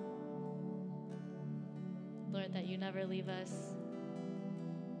 Lord, that you never leave us.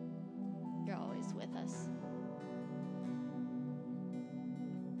 You're always with us.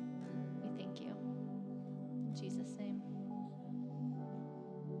 We thank you. In Jesus' name.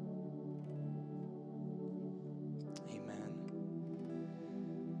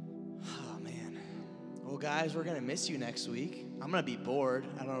 Guys, we're going to miss you next week. I'm going to be bored.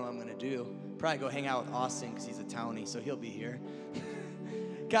 I don't know what I'm going to do. Probably go hang out with Austin because he's a townie, so he'll be here.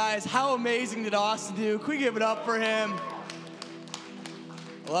 Guys, how amazing did Austin do? Can we give it up for him?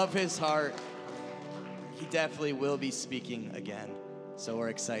 Love his heart. He definitely will be speaking again, so we're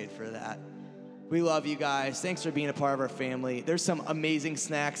excited for that. We love you guys. Thanks for being a part of our family. There's some amazing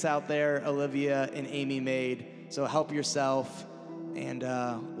snacks out there Olivia and Amy made, so help yourself. And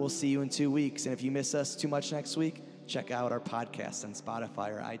we'll see you in 2 weeks. And if you miss us too much next week, check out our podcast on Spotify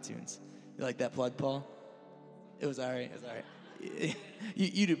or iTunes. You like that plug, Paul? It was all right. It was all right.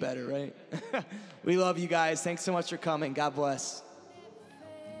 You do better, right? We love you guys. Thanks so much for coming. God bless.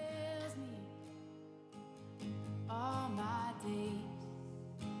 All my days,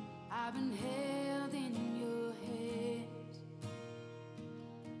 I've been held in your hands.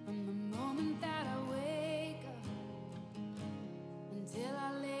 From the moment that I wake up until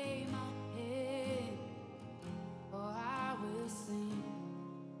I lay my head, oh, I will sing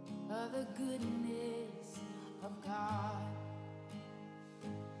of the good